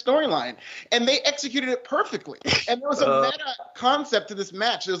 4-year storyline. And they executed it perfectly. And there was a meta concept to this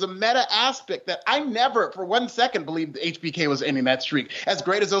match. There was a meta aspect that I never for 1 second believed HBK was ending that streak. As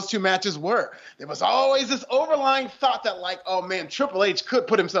great as those two matches were, there was always this overlying thought that, like, oh man, Triple H could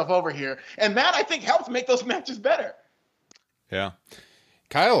put himself over here. And that, I think, helped make those matches better. Yeah.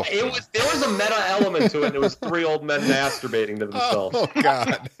 Kyle. There was a meta element to it. It was 3 old men masturbating to themselves. Oh,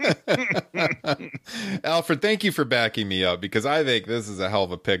 God. Alfred, thank you for backing me up, because I think this is a hell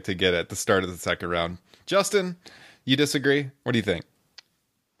of a pick to get at the start of the second round. Justin, you disagree? What do you think?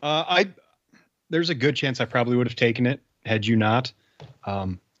 There's a good chance I probably would have taken it had you not.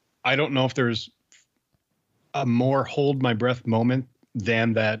 I don't know if there's a more hold my breath moment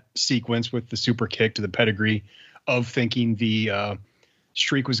than that sequence with the super kick to the pedigree of thinking the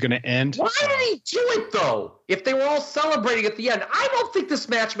streak was going to end. Why did he do it, though? If they were all celebrating at the end, I don't think this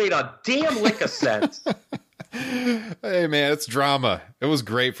match made a damn lick of sense. Hey, man, it's drama. It was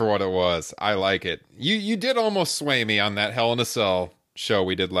great for what it was. I like it. You did almost sway me on that Hell in a Cell show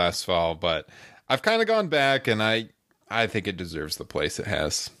we did last fall, but I've kind of gone back, and I think it deserves the place it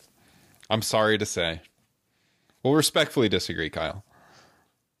has. I'm sorry to say. We'll respectfully disagree, Kyle.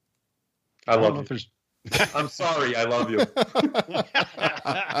 I love you. I'm sorry. I love you.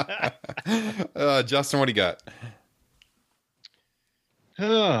 Justin, what do you got?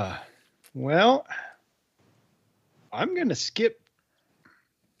 Well, I'm going to skip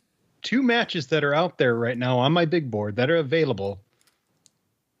 2 matches that are out there right now on my big board that are available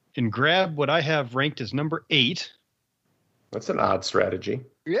and grab what I have ranked as number 8. That's an odd strategy.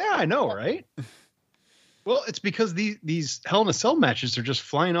 Yeah, I know, right? Well, it's because these Hell in a Cell matches are just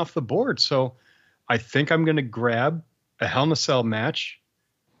flying off the board. So I think I'm going to grab a Hell in a Cell match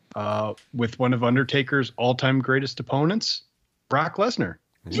with one of Undertaker's all-time greatest opponents, Brock Lesnar.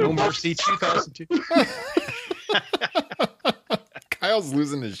 No Mercy 2002. Kyle's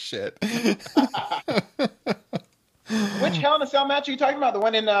losing his shit. Which Hell in a Cell match are you talking about? The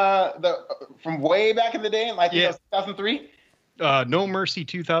one in from way back in the day, in 2003? No Mercy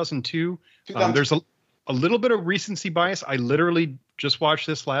 2002. There's a little bit of recency bias. I literally just watched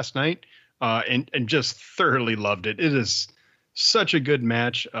this last night and just thoroughly loved it. It is such a good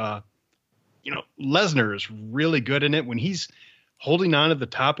match. Lesnar is really good in it when he's holding on to the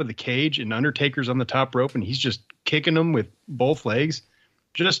top of the cage and Undertaker's on the top rope and he's just kicking them with both legs.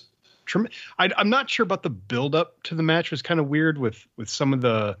 Just I'm not sure about the build up to the match. It was kind of weird with some of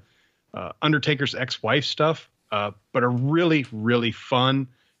the Undertaker's ex-wife stuff, but a really, really fun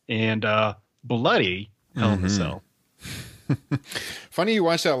and bloody Hell in a Cell. Funny you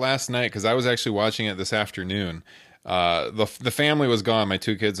watched that last night, because I was actually watching it this afternoon. The family was gone, my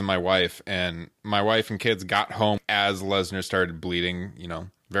 2 kids and my wife and kids got home as Lesnar started bleeding,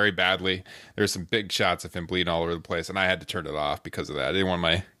 very badly. There's some big shots of him bleeding all over the place, and I had to turn it off because of that. I didn't want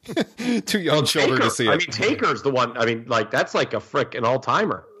my 2 young children to see it. I mean, Taker's the one. I mean, that's like an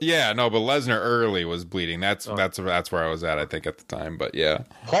all-timer. Yeah, no, but Lesnar early was bleeding. That's where I was at, I think, at the time. But yeah,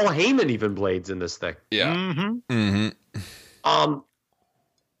 Paul Heyman even blades in this thing. Yeah.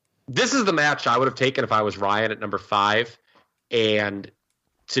 This is the match I would have taken if I was Ryan at number 5. And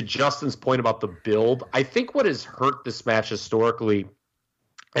to Justin's point about the build, I think what has hurt this match historically,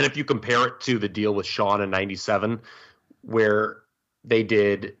 and if you compare it to the deal with Shawn in 97, where they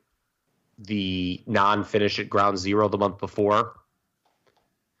did the non-finish at Ground Zero the month before,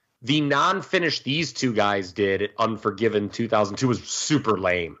 the non-finish these 2 guys did at Unforgiven 2002 was super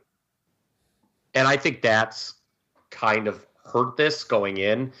lame. And I think that's kind of hurt this going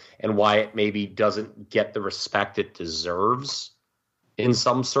in and why it maybe doesn't get the respect it deserves in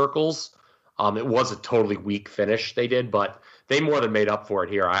some circles. It was a totally weak finish they did, but they more than made up for it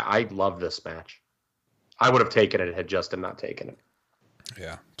here. I love this match. I would have taken it had Justin not taken it.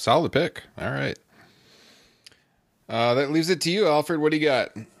 Yeah, solid pick. All right. That leaves it to you, Alfred. What do you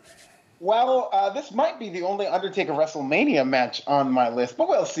got? Well, this might be the only Undertaker WrestleMania match on my list, but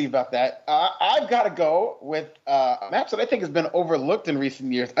we'll see about that. I've got to go with a match that I think has been overlooked in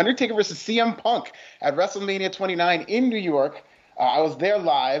recent years. Undertaker versus CM Punk at WrestleMania 29 in New York. I was there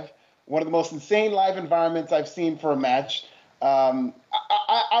live. One of the most insane live environments I've seen for a match.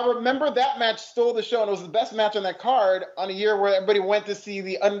 I remember that match stole the show, and it was the best match on that card on a year where everybody went to see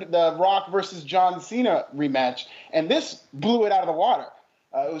the Rock versus John Cena rematch, and this blew it out of the water.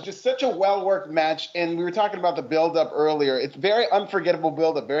 It was just such a well-worked match, and we were talking about the build-up earlier. It's very unforgettable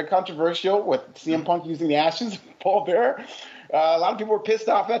build-up, very controversial with CM Punk using the ashes of Paul Bearer. A lot of people were pissed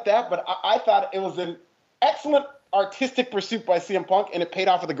off at that, but I thought it was an excellent artistic pursuit by CM Punk, and it paid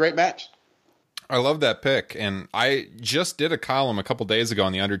off with a great match. I love that pick, and I just did a column a couple days ago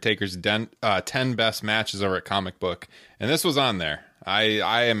on the Undertaker's 10 best matches over at Comic Book, and this was on there.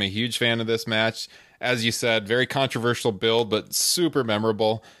 I am a huge fan of this match. As you said, very controversial build, but super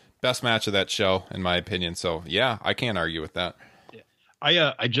memorable. Best match of that show, in my opinion. So, yeah, I can't argue with that.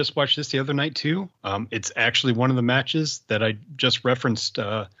 I just watched this the other night, too. It's actually one of the matches that I just referenced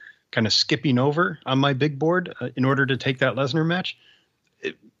kind of skipping over on my big board in order to take that Lesnar match.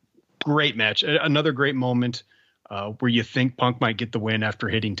 Great match. Another great moment where you think Punk might get the win after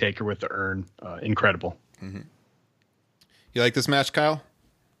hitting Taker with the urn. Incredible. Mm-hmm. You like this match, Kyle?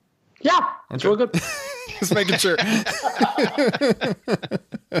 Yeah, it's real good. Just making sure. Just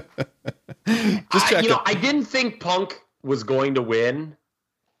checking. I didn't think Punk was going to win,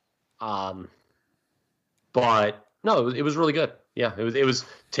 but no, it was really good. Yeah,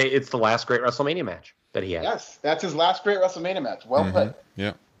 it's the last great WrestleMania match that he had. Yes, that's his last great WrestleMania match. Well played.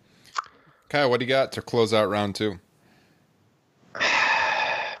 Yeah. Kyle, what do you got to close out round 2?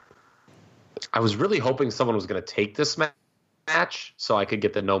 I was really hoping someone was going to take this match so I could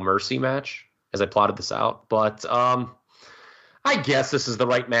get the No Mercy match as I plotted this out. But I guess this is the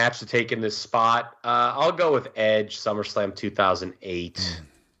right match to take in this spot. I'll go with Edge, SummerSlam 2008.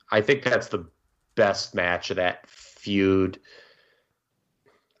 I think that's the best match of that feud.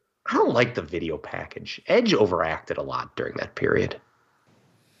 I don't like the video package. Edge overacted a lot during that period.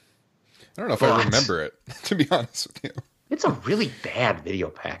 I don't know if I remember it, to be honest with you. It's a really bad video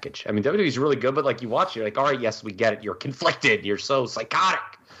package. I mean, WWE's really good, but like you watch it, you're like, all right, yes, we get it. You're conflicted. You're so psychotic.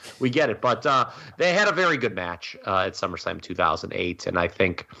 We get it. But they had a very good match at SummerSlam 2008. And I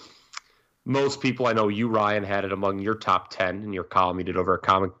think most people, I know you, Ryan, had it among your top 10 in your column you did over a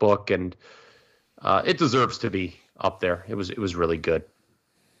Comic Book. And it deserves to be up there. It was really good.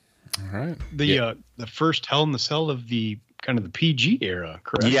 All right. The first Hell in the Cell of the kind of the PG era,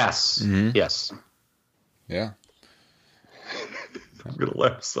 correct? Yes. Mm-hmm. Yes. Yeah. I'm going to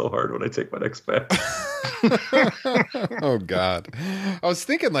laugh so hard when I take my next bet. Oh, God. I was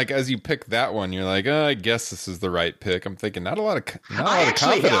thinking, like, as you pick that one, you're like, I guess this is the right pick. I'm thinking, not a lot of confidence.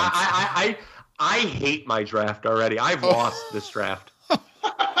 I hate my draft already. I've lost this draft.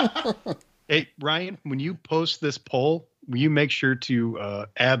 Hey, Ryan, when you post this poll, will you make sure to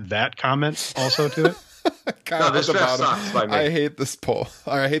add that comment also to it? No, this draft sucks by me. I hate this poll.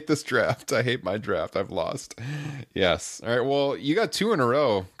 I hate this draft. I hate my draft. I've lost. Yes. All right. Well, you got 2 in a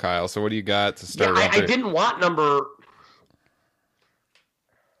row, Kyle. So what do you got to start? Yeah, I didn't want number.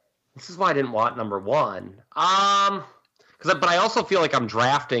 This is why I didn't want number 1. But I also feel like I'm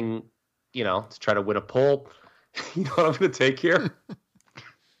drafting, to try to win a poll. You know what I'm going to take here?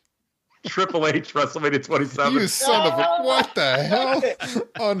 Triple H WrestleMania 27. You son of a... What the hell?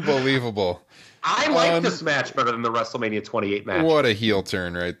 Unbelievable. I like this match better than the WrestleMania 28 match. What a heel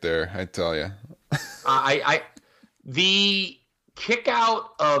turn right there, I tell you. The kick out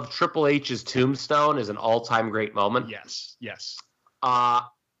of Triple H's tombstone is an all-time great moment. Yes. I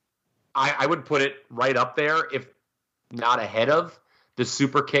would put it right up there, if not ahead of the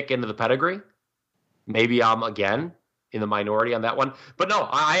super kick into the pedigree. Maybe I'm again in the minority on that one. But no,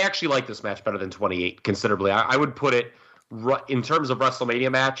 I actually like this match better than 28 considerably. I would put it in terms of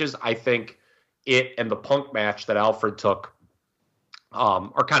WrestleMania matches. I think it and the Punk match that Alfred took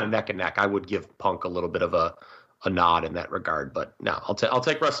are kind of neck and neck. I would give Punk a little bit of a nod in that regard. But no, I'll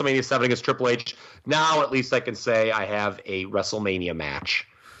take WrestleMania 7 against Triple H. Now at least I can say I have a WrestleMania match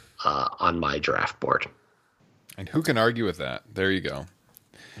on my draft board. And who can argue with that? There you go.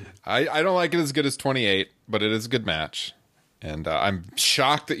 I don't like it as good as 28, but it is a good match. And I'm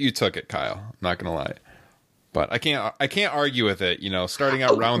shocked that you took it, Kyle. I'm not going to lie. But I can't argue with it. Starting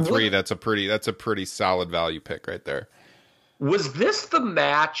out round 3, that's a pretty solid value pick right there. Was this the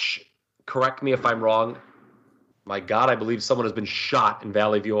match? Correct me if I'm wrong. My God, I believe someone has been shot in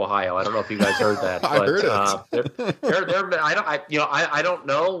Valley View, Ohio. I don't know if you guys heard that. I heard it. I don't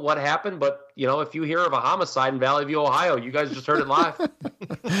know what happened, but if you hear of a homicide in Valley View, Ohio, you guys just heard it live.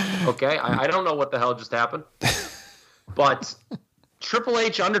 Okay, I don't know what the hell just happened, but Triple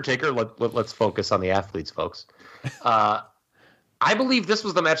H, Undertaker. Let's focus on the athletes, folks. I believe this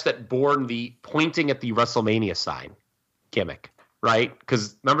was the match that born the pointing at the WrestleMania sign gimmick, right?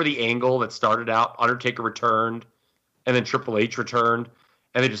 Because remember the angle that started out, Undertaker returned, and then Triple H returned,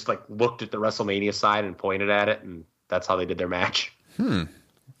 and they just like looked at the WrestleMania side and pointed at it, and that's how they did their match.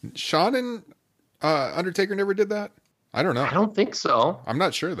 Shawn and Undertaker never did that? I don't know. I don't think so. I'm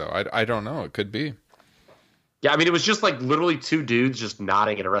not sure, though. I don't know. It could be. Yeah, I mean, it was just like literally two dudes just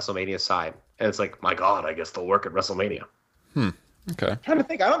nodding at a WrestleMania side. And it's like, my God, I guess they'll work at WrestleMania. Okay. I'm trying to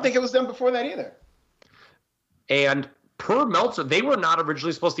think. I don't think it was done before that either. And per Meltzer, they were not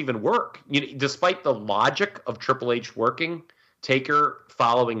originally supposed to even work. Despite the logic of Triple H working, Taker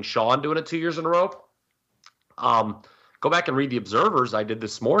following Shawn doing it 2 years in a row. Go back and read the Observers I did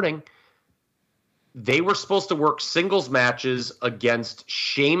this morning. They were supposed to work singles matches against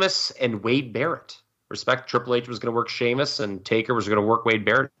Sheamus and Wade Barrett. Respect, Triple H was going to work Sheamus, and Taker was going to work Wade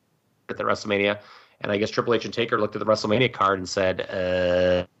Barrett at the WrestleMania. And I guess Triple H and Taker looked at the WrestleMania card and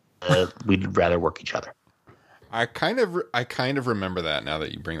said, we'd rather work each other. I kind of remember that now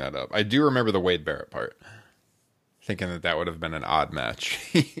that you bring that up. I do remember the Wade Barrett part. Thinking that would have been an odd match,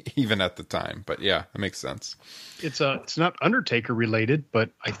 even at the time. But yeah, it makes sense. It's not Undertaker related, but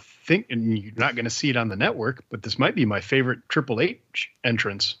I think, and you're not going to see it on the network, but this might be my favorite Triple H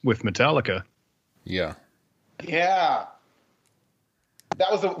entrance with Metallica. Yeah. Yeah.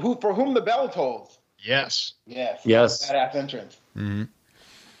 That was For Whom the Bell Tolls. Yes. Yes. Badass entrance. Mm-hmm.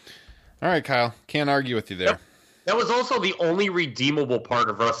 All right, Kyle. Can't argue with you there. Yep. That was also the only redeemable part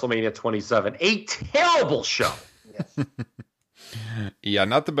of WrestleMania 27. A terrible show. Yes. Yeah,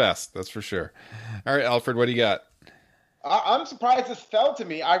 not the best. That's for sure. All right, Alfred, what do you got? I'm surprised this fell to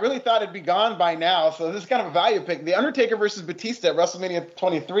me. I really thought it'd be gone by now, so this is kind of a value pick. The Undertaker versus Batista at WrestleMania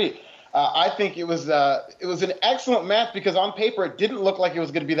 23. I think it was an excellent match because on paper it didn't look like it was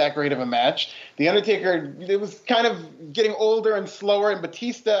going to be that great of a match. The Undertaker, it was kind of getting older and slower, and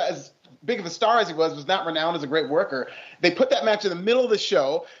Batista, as big of a star as he was not renowned as a great worker. They put that match in the middle of the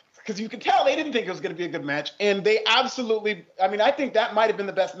show because you could tell they didn't think it was going to be a good match, and they absolutely. I mean, I think that might have been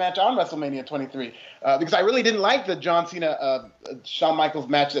the best match on WrestleMania 23 because I really didn't like the John Cena Shawn Michaels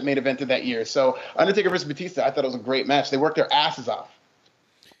match that main evented that year. So Undertaker versus Batista, I thought it was a great match. They worked their asses off.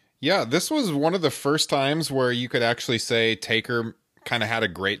 Yeah, this was one of the first times where you could actually say Taker kind of had a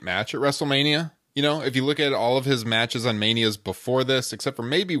great match at WrestleMania. You know, if you look at all of his matches on Manias before this, except for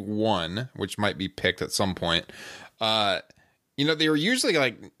maybe one, which might be picked at some point, you know, they were usually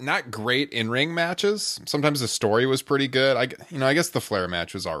like not great in-ring matches. Sometimes the story was pretty good. I guess the Flair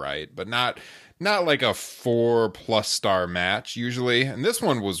match was all right, but not like a 4+ star match usually. And this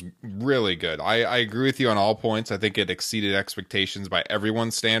one was really good. I agree with you on all points. I think it exceeded expectations by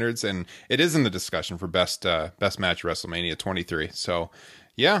everyone's standards, and it is in the discussion for best match WrestleMania 23. So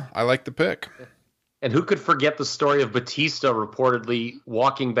yeah, I like the pick. And who could forget the story of Batista reportedly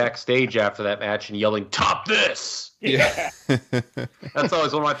walking backstage after that match and yelling, "Top this!" Yeah. That's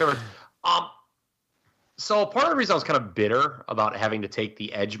always one of my favorites. So part of the reason I was kind of bitter about having to take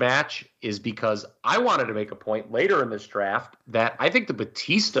the Edge match is because I wanted to make a point later in this draft that I think the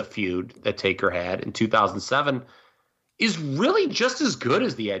Batista feud that Taker had in 2007 is really just as good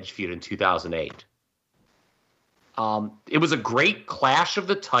as the Edge feud in 2008. It was a great Clash of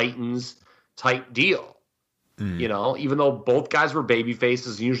the Titans type deal. You know, even though both guys were baby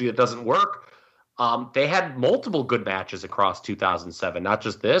faces, usually it doesn't work. They had multiple good matches across 2007, not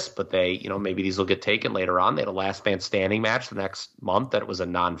just this, but they, you know, maybe these will get taken later on. They had a last man standing match the next month that it was a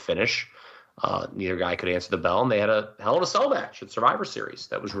non-finish. Neither guy could answer the bell, and they had a Hell in a Cell match at Survivor Series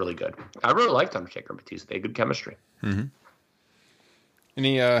that was really good. I really liked Undertaker and Batista. They had good chemistry. Mm-hmm.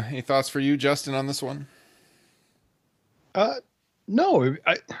 Any thoughts for you, Justin, on this one? No,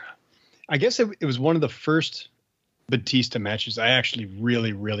 I guess it was one of the first Batista matches I actually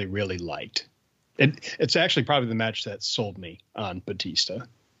really, really, really liked. It's actually probably the match that sold me on Batista.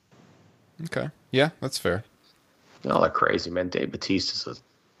 Okay. Yeah, that's fair. Oh, they're crazy, man. Dave Batista's an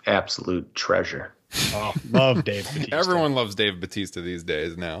absolute treasure. Oh, love Dave Batista. Everyone loves Dave Batista these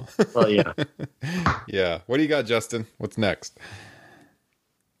days now. Well, yeah. Yeah. What do you got, Justin? What's next?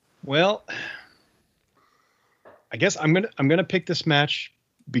 Well, I guess I'm gonna pick this match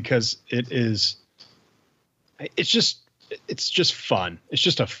because it's just fun. It's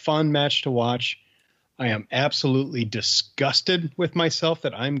just a fun match to watch. I am absolutely disgusted with myself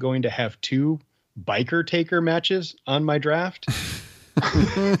that I'm going to have 2 biker Taker matches on my draft.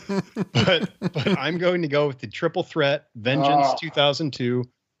 but I'm going to go with the triple threat Vengeance 2002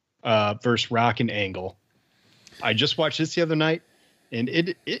 versus Rock and Angle. I just watched this the other night, and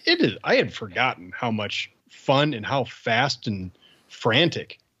it is. I had forgotten how much fun and how fast and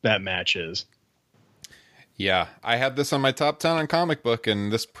frantic that match is. Yeah, I had this on my top 10 on Comic Book,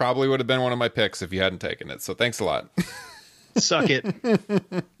 and this probably would have been one of my picks if you hadn't taken it. So thanks a lot. Suck it.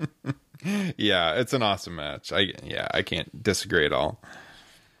 Yeah, it's an awesome match. I can't disagree at all.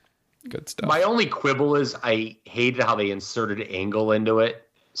 Good stuff. My only quibble is I hated how they inserted Angle into it,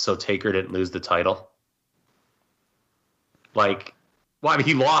 so Taker didn't lose the title. Like, well, I mean,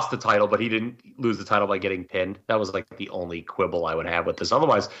 he lost the title, but he didn't lose the title by getting pinned. That was like the only quibble I would have with this.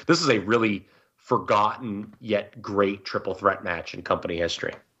 Otherwise, this is a really forgotten yet great triple threat match in company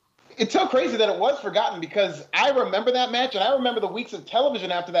history. It's so crazy that it was forgotten because I remember that match, and I remember the weeks of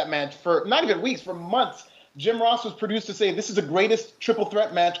television after that match, for not even weeks, for months. Jim Ross was produced to say, this is the greatest triple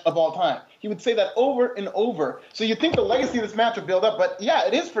threat match of all time. He would say that over and over. So you'd think the legacy of this match would build up, but yeah,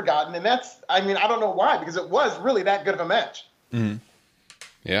 it is forgotten. And that's, I mean, I don't know why, because it was really that good of a match. Mm-hmm.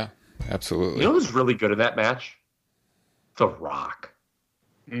 Yeah, absolutely. You know who's really good in that match? The Rock.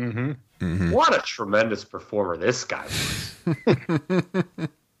 Mm-hmm. Mm-hmm. What a tremendous performer this guy was.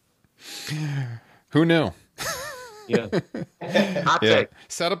 Who knew? Yeah. Yeah.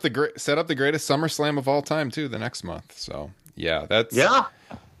 Set up the greatest SummerSlam of all time too the next month. So yeah, that's a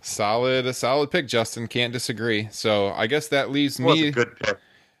solid pick, Justin. Can't disagree. So I guess that leaves me a good pick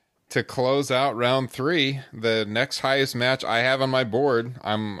to close out round 3. The next highest match I have on my board.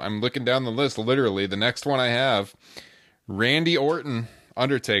 I'm looking down the list. Literally, the next one I have: Randy Orton,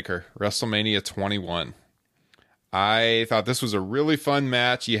 Undertaker, WrestleMania 21. I thought this was a really fun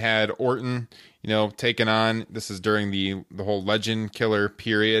match. You had Orton, taking on, this is during the whole Legend Killer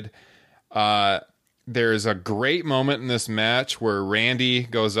period. There's a great moment in this match where Randy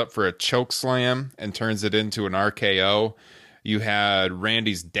goes up for a choke slam and turns it into an RKO. You had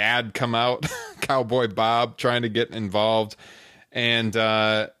Randy's dad come out, Cowboy Bob, trying to get involved. And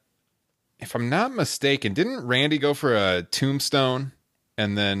if I'm not mistaken, didn't Randy go for a tombstone?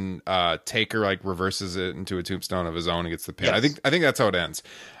 And then Taker reverses it into a tombstone of his own and gets the pin. Yes. I think that's how it ends.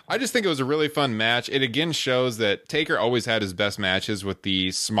 I just think it was a really fun match. It again shows that Taker always had his best matches with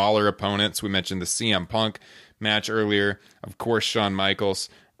the smaller opponents. We mentioned the CM Punk match earlier. Of course, Shawn Michaels,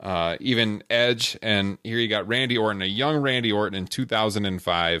 even Edge. And here you got Randy Orton, a young Randy Orton in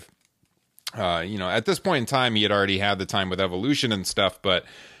 2005. At this point in time, he had already had the time with Evolution and stuff, but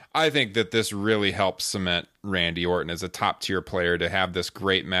I think that this really helps cement Randy Orton as a top-tier player to have this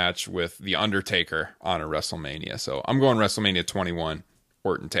great match with The Undertaker on a WrestleMania. So I'm going WrestleMania 21,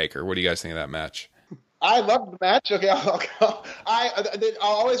 Orton Taker. What do you guys think of that match? I loved the match. Okay, I'll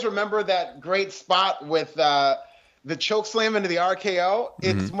always remember that great spot with the choke slam into the RKO.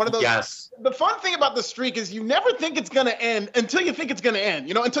 It's one of those. Yes. The fun thing about the streak is you never think it's going to end until you think it's going to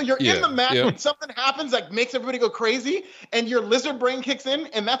end. Until you're in the match and something happens that makes everybody go crazy and your lizard brain kicks in.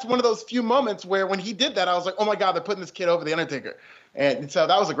 And that's one of those few moments where when he did that, I was like, oh my God, they're putting this kid over the Undertaker. And so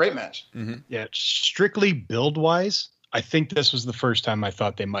that was a great match. Mm-hmm. Yeah, strictly build-wise, I think this was the first time I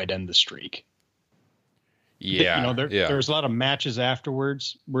thought they might end the streak. Yeah. There was a lot of matches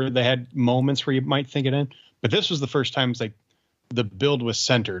afterwards where they had moments where you might think it ended. But this was the first time the build was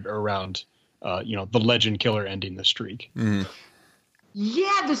centered around, the Legend Killer ending the streak. Mm-hmm.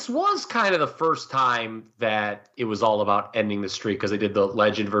 Yeah, this was kind of the first time that it was all about ending the streak because they did the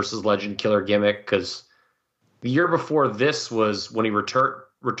Legend versus Legend Killer gimmick. Because the year before this was when he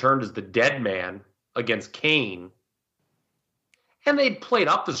returned as the Dead Man against Kane. And they'd played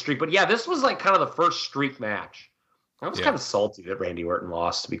up the streak. But yeah, this was kind of the first streak match. I was kind of salty that Randy Orton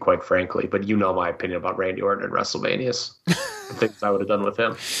lost, to be quite frankly. But my opinion about Randy Orton and WrestleManias. The things I would have done with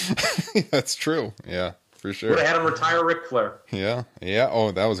him. That's true. Yeah, for sure. Would have had him retire Ric Flair. Yeah.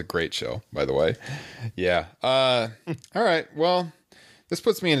 Oh, that was a great show, by the way. Yeah. All right. Well, this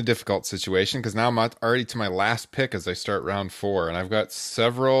puts me in a difficult situation because now I'm already to my last pick as I start round 4. And I've got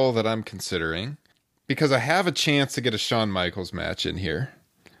several that I'm considering because I have a chance to get a Shawn Michaels match in here.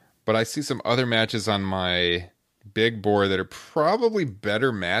 But I see some other matches on my big board that are probably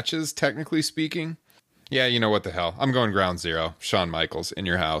better matches, technically speaking. Yeah, you know what the hell. I'm going ground zero. Shawn Michaels in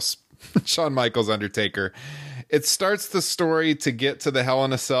your house. Shawn Michaels, Undertaker. It starts the story to get to the Hell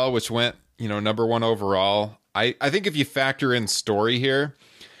in a Cell, which went, number 1 overall. I think if you factor in story here,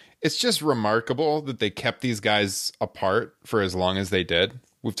 it's just remarkable that they kept these guys apart for as long as they did.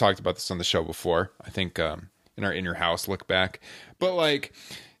 We've talked about this on the show before. I think in our In Your House look back. But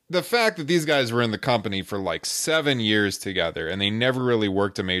the fact that these guys were in the company for 7 years together and they never really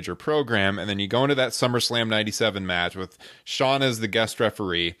worked a major program. And then you go into that SummerSlam 97 match with Shawn as the guest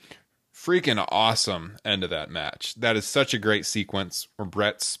referee. Freaking awesome end of that match. That is such a great sequence where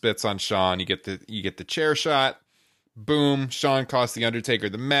Brett spits on Shawn. You get the chair shot. Boom. Shawn costs the Undertaker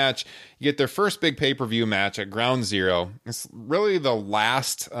the match. You get their first big pay-per-view match at Ground Zero. It's really the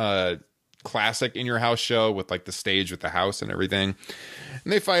last classic In Your House show with the stage with the house and everything.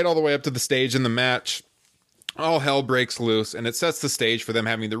 And they fight all the way up to the stage in the match. all hell breaks loose, and it sets the stage for them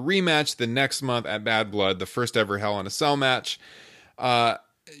having the rematch the next month at Bad Blood, the first ever Hell in a Cell match.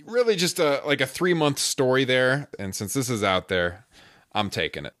 Really just a 3-month story there, and since this is out there, I'm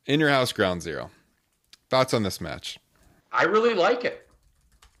taking it. In Your House, Ground Zero. Thoughts on this match? I really like it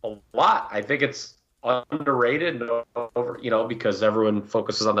a lot. I think it's underrated over, because everyone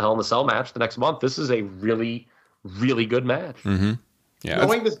focuses on the Hell in a Cell match the next month. This is a really, really good match. Mm-hmm. Yeah.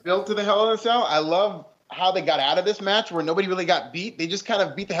 Knowing this build to the Hell in a Cell, I love how they got out of this match where nobody really got beat. They just kind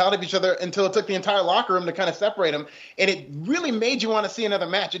of beat the hell out of each other until it took the entire locker room to kind of separate them. And it really made you want to see another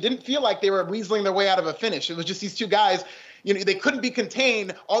match. It didn't feel like they were weaseling their way out of a finish. It was just these two guys, they couldn't be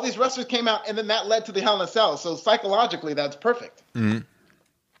contained. All these wrestlers came out, and then that led to the Hell in a Cell. So psychologically, that's perfect. Mm-hmm.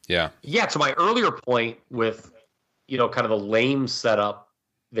 Yeah. Yeah, to my earlier point with, kind of the lame setup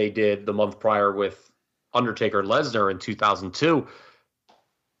they did the month prior with Undertaker and Lesnar in 2002,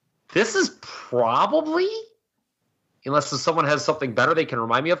 this is probably, unless someone has something better they can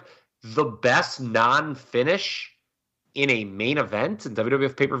remind me of, the best non-finish in a main event in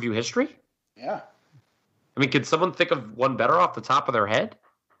WWF pay-per-view history. Yeah. I mean, can someone think of one better off the top of their head?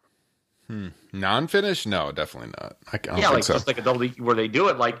 Non-finish? No, definitely not. I don't yeah, think so. Just like a double where they do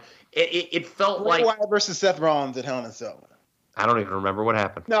it. Like it felt Bray like Wyatt versus Seth Rollins at Hell in a Cell. I don't even remember what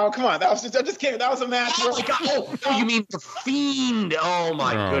happened. No, come on. I'm just kidding. That was a match. Oh my God! Oh, you mean the Fiend? Oh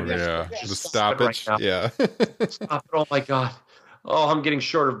my goodness! Yeah, Just the stop it stoppage. right Yeah. Stop it! Oh my God! Oh, I'm getting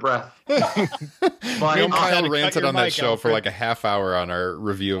short of breath. Me and Kyle ranted on that mic, show for Alfred. like a half hour on our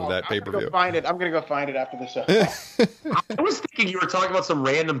review of that I'm pay-per-view. going to go find it after the show. I was thinking you were talking about some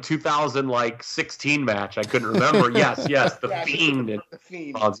random 2016 match. I couldn't remember. Yes, the Fiend. The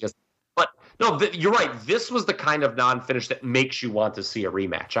Fiend. Yes. But no, you're right. This was the kind of non-finish that makes you want to see a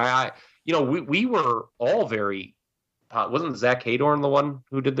rematch. We were all very. Wasn't Zach Hadorn the one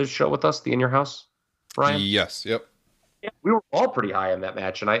who did this show with us, the In Your House, Brian? Yes. Yep. Yeah, we were all pretty high on that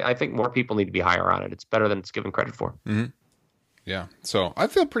match, and I think more people need to be higher on it. It's better than it's given credit for. Mm-hmm. Yeah, so I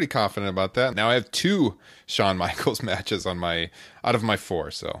feel pretty confident about that. Now I have 2 Shawn Michaels matches out of my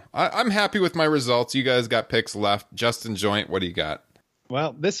 4, so I'm happy with my results. You guys got picks left. Justin Joint, what do you got?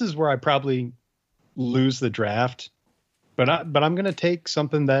 Well, this is where I probably lose the draft, but I'm going to take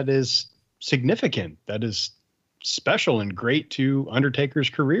something that is significant, that is special and great to Undertaker's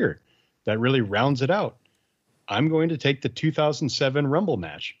career, that really rounds it out. I'm going to take the 2007 Rumble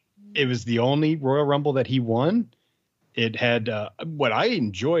match. It was the only Royal Rumble that he won. It had what I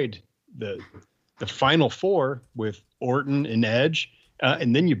enjoyed, the Final Four with Orton and Edge.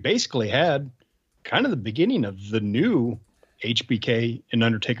 And then you basically had kind of the beginning of the new HBK and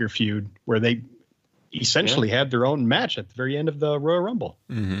Undertaker feud where they essentially had their own match at the very end of the Royal Rumble.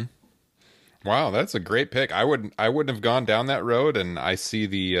 Mm-hmm. Wow, that's a great pick. I wouldn't have gone down that road, and I see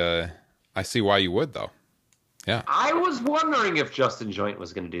why you would, though. Yeah. I was wondering if Justin Joint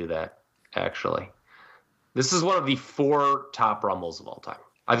was going to do that, actually. This is one of the 4 top Rumbles of all time.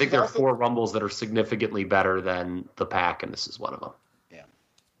 I think there are 4 Rumbles that are significantly better than the Pack, and this is one of them. Yeah.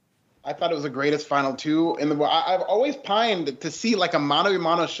 I thought it was the greatest Final 2 in the world. I've always pined to see like a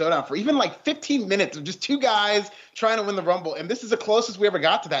mano-a-mano showdown for even like 15 minutes of just 2 guys trying to win the Rumble, and this is the closest we ever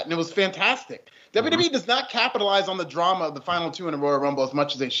got to that, and it was fantastic. WWE does not capitalize on the drama of the Final 2 in a Royal Rumble as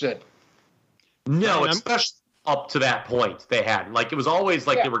much as they should. No, especially up to that point they had. Like, it was always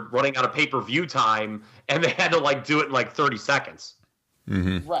like they were running out of pay-per-view time, and they had to like do it in like 30 seconds.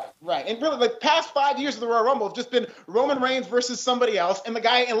 Mm-hmm. Right. And really, like, past 5 years of the Royal Rumble have just been Roman Reigns versus somebody else, and the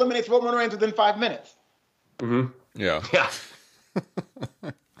guy eliminates Roman Reigns within 5 minutes. Mm-hmm. Yeah.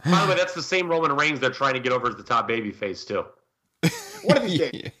 By the way, that's the same Roman Reigns they're trying to get over as the top babyface too. What did he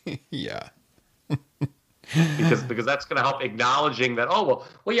say? Yeah. because that's going to help acknowledging that, well,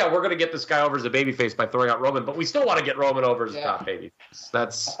 yeah, we're going to get this guy over as a babyface by throwing out Roman, but we still want to get Roman over as a top babyface.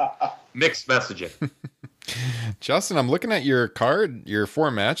 That's mixed messaging. Justin, I'm looking at your card, your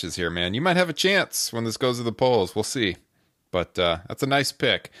 4 matches here, man. You might have a chance when this goes to the polls. We'll see. But that's a nice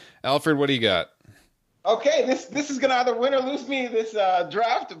pick. Alfred, what do you got? Okay, this is going to either win or lose me this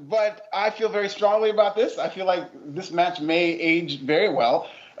draft, but I feel very strongly about this. I feel like this match may age very well.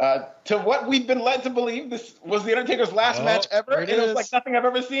 To what we've been led to believe, this was the Undertaker's last match ever, and it was like nothing I've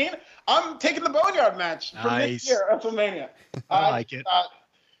ever seen. I'm taking the Boneyard match from this year, WrestleMania. I like it.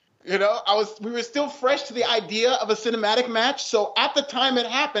 We were still fresh to the idea of a cinematic match, so at the time it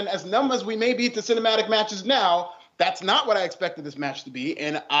happened, as numb as we may be to cinematic matches now, that's not what I expected this match to be,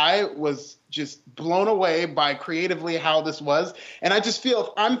 and I was just blown away by creatively how this was. And I just feel, if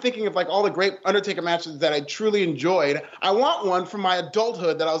I'm thinking of like all the great Undertaker matches that I truly enjoyed, I want one from my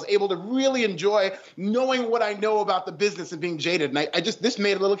adulthood that I was able to really enjoy, knowing what I know about the business and being jaded. And this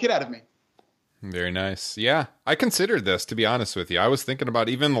made a little kid out of me. Very nice. Yeah, I considered this, to be honest with you. I was thinking about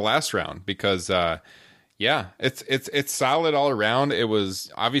even the last round because, yeah, it's solid all around. It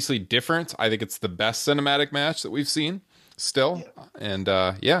was obviously different. I think it's the best cinematic match that we've seen still. Yeah. And,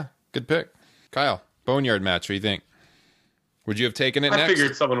 yeah, good pick. Kyle, Boneyard match, what do you think? Would you have taken it next? I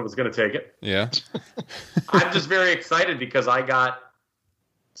figured someone was going to take it. Yeah. I'm just very excited because I got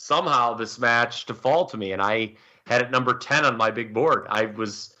somehow this match to fall to me, and I had it number 10 on my big board. I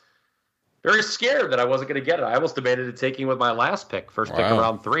was very scared that I wasn't going to get it. I almost debated it taking with my last pick, first pick of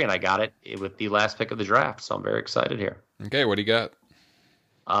round 3, and I got it with the last pick of the draft. So I'm very excited here. Okay, what do you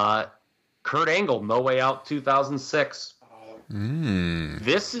got? Kurt Angle, No Way Out 2006.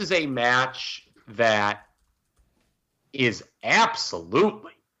 This is a match that is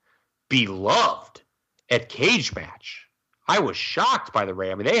absolutely beloved at Cage Match. I was shocked by the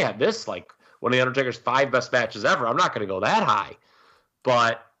rate. I mean, they had this like one of the Undertaker's 5 best matches ever. I'm not going to go that high,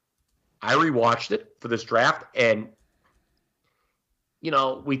 but I rewatched it for this draft, and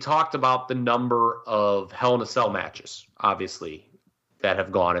we talked about the number of Hell in a Cell matches, obviously, that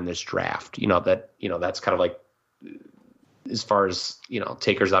have gone in this draft. That's kind of like, as far as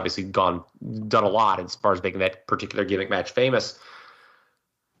Taker's obviously done a lot as far as making that particular gimmick match famous.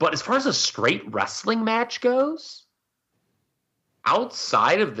 But as far as a straight wrestling match goes,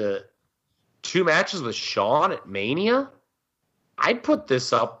 outside of the 2 matches with Shawn at Mania, I'd put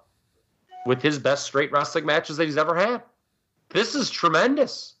this up with his best straight wrestling matches that he's ever had. This is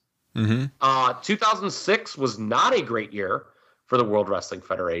tremendous. 2006 was not a great year for the World Wrestling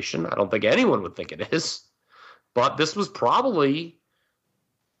Federation. I don't think anyone would think it is. But this was probably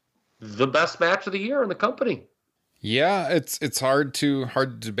the best match of the year in the company. Yeah, it's hard to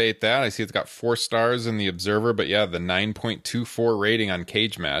debate that. I see it's got 4 stars in the Observer, but yeah, the 9.24 rating on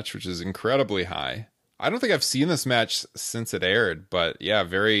Cage Match, which is incredibly high. I don't think I've seen this match since it aired, but yeah,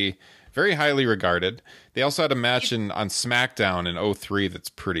 very, very highly regarded. They also had a match on SmackDown in 2003 that's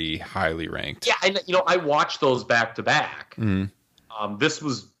pretty highly ranked. Yeah, and I watched those back to back. This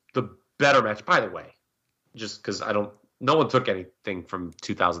was the better match, by the way, just because no one took anything from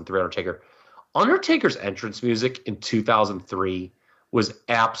 2003 Undertaker. Undertaker's entrance music in 2003 was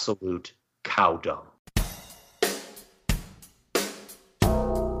absolute cow dung.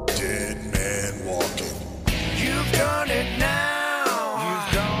 Dead man walking. You've done it now.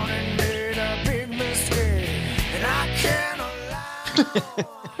 You've gone and made a big mistake, and I can't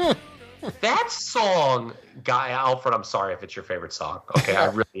allow. That song, Guy Alfred, I'm sorry if it's your favorite song. Okay, I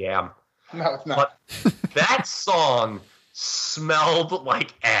really am. No, it's not. But that song smelled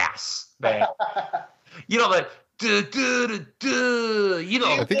like ass, man. That I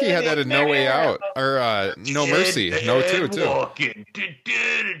think he had that in No Way Out or No Mercy, No 2 too. Walking,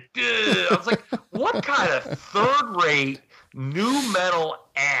 I was like, what kind of third-rate new metal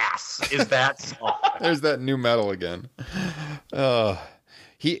ass is that song? There's that new metal again.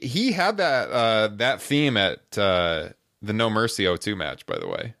 He had that theme at the No Mercy 02 match, by the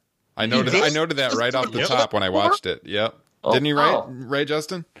way. I noted that right off the top when I watched it. Yep. Didn't he right,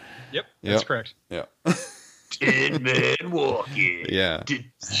 Justin? Yep. That's correct. Yeah. Dead man walking. Yeah. It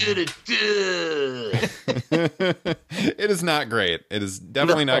is not great. It is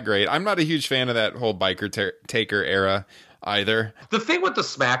definitely not great. I'm not a huge fan of that whole biker taker era either. The thing with the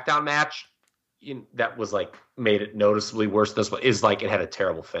SmackDown match that was like made it noticeably worse than this one is like it had a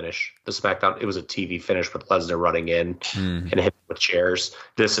terrible finish. The SmackDown, it was a TV finish with Lesnar running in and hitting with chairs.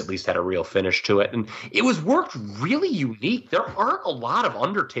 This at least had a real finish to it. And it was worked really unique. There aren't a lot of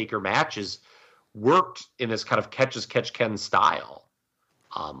Undertaker matches worked in this kind of catch-as-catch-can style.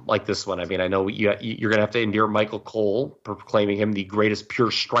 Like this one. I mean, I know you're going to have to endure Michael Cole proclaiming him the greatest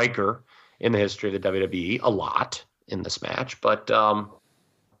pure striker in the history of the WWE a lot in this match. But,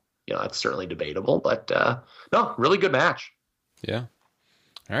 that's certainly debatable. But, no, really good match. Yeah.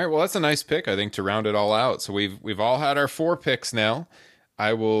 All right. Well, that's a nice pick, I think, to round it all out. So we've all had our 4 picks now.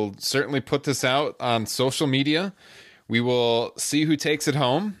 I will certainly put this out on social media. We will see who takes it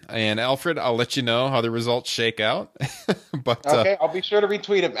home. And Alfred, I'll let you know how the results shake out. But okay, I'll be sure to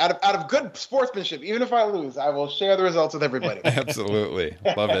retweet it out of good sportsmanship. Even if I lose, I will share the results with everybody. Absolutely.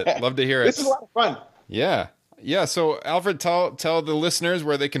 Love it. Love to hear it. This is a lot of fun. Yeah. Yeah. So Alfred, tell the listeners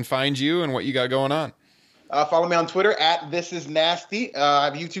where they can find you and what you got going on. Follow me on Twitter at This Is Nasty. I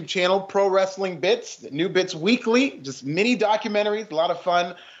have a YouTube channel, Pro Wrestling Bits, new bits weekly, just mini documentaries, a lot of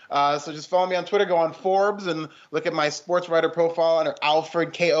fun. So just follow me on Twitter, go on Forbes, and look at my sports writer profile under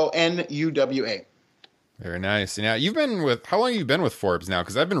Alfred, Konuwa. Very nice. Now, how long have you been with Forbes now?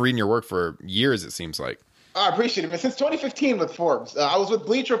 Because I've been reading your work for years, it seems like. I appreciate it. But since 2015 with Forbes. I was with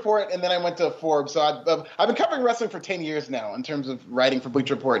Bleach Report, and then I went to Forbes. So I've been covering wrestling for 10 years now in terms of writing for Bleach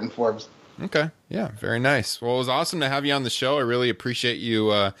Report and Forbes. Okay. Yeah. Very nice. Well, it was awesome to have you on the show. I really appreciate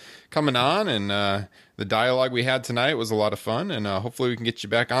you coming on, and the dialogue we had tonight was a lot of fun, and hopefully we can get you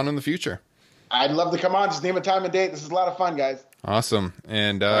back on in the future. I'd love to come on. Just name a time and date. This is a lot of fun, guys. Awesome.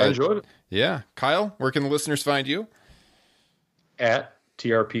 And I enjoyed it. Yeah. Kyle, where can the listeners find you? At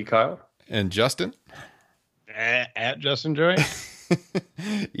TRP Kyle. And Justin? At Justin Joy.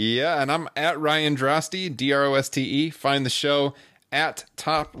 Yeah, and I'm at Ryan Droste, Droste. Find the show at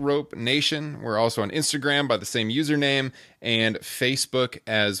Top Rope Nation. We're also on Instagram by the same username and Facebook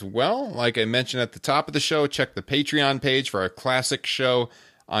as well. Like I mentioned at the top of the show, check the Patreon page for our classic show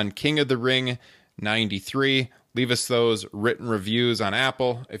on King of the Ring 93. Leave us those written reviews on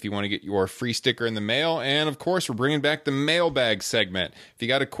Apple if you want to get your free sticker in the mail. And of course, we're bringing back the mailbag segment. If you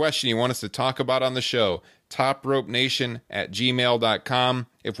got a question you want us to talk about on the show, topropenation@gmail.com.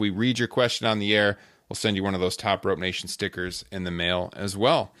 If we read your question on the air, we'll send you one of those Top Rope Nation stickers in the mail as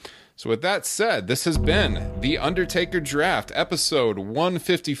well. So with that said, this has been The Undertaker Draft, episode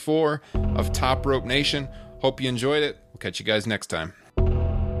 154 of Top Rope Nation. Hope you enjoyed it. We'll catch you guys next time.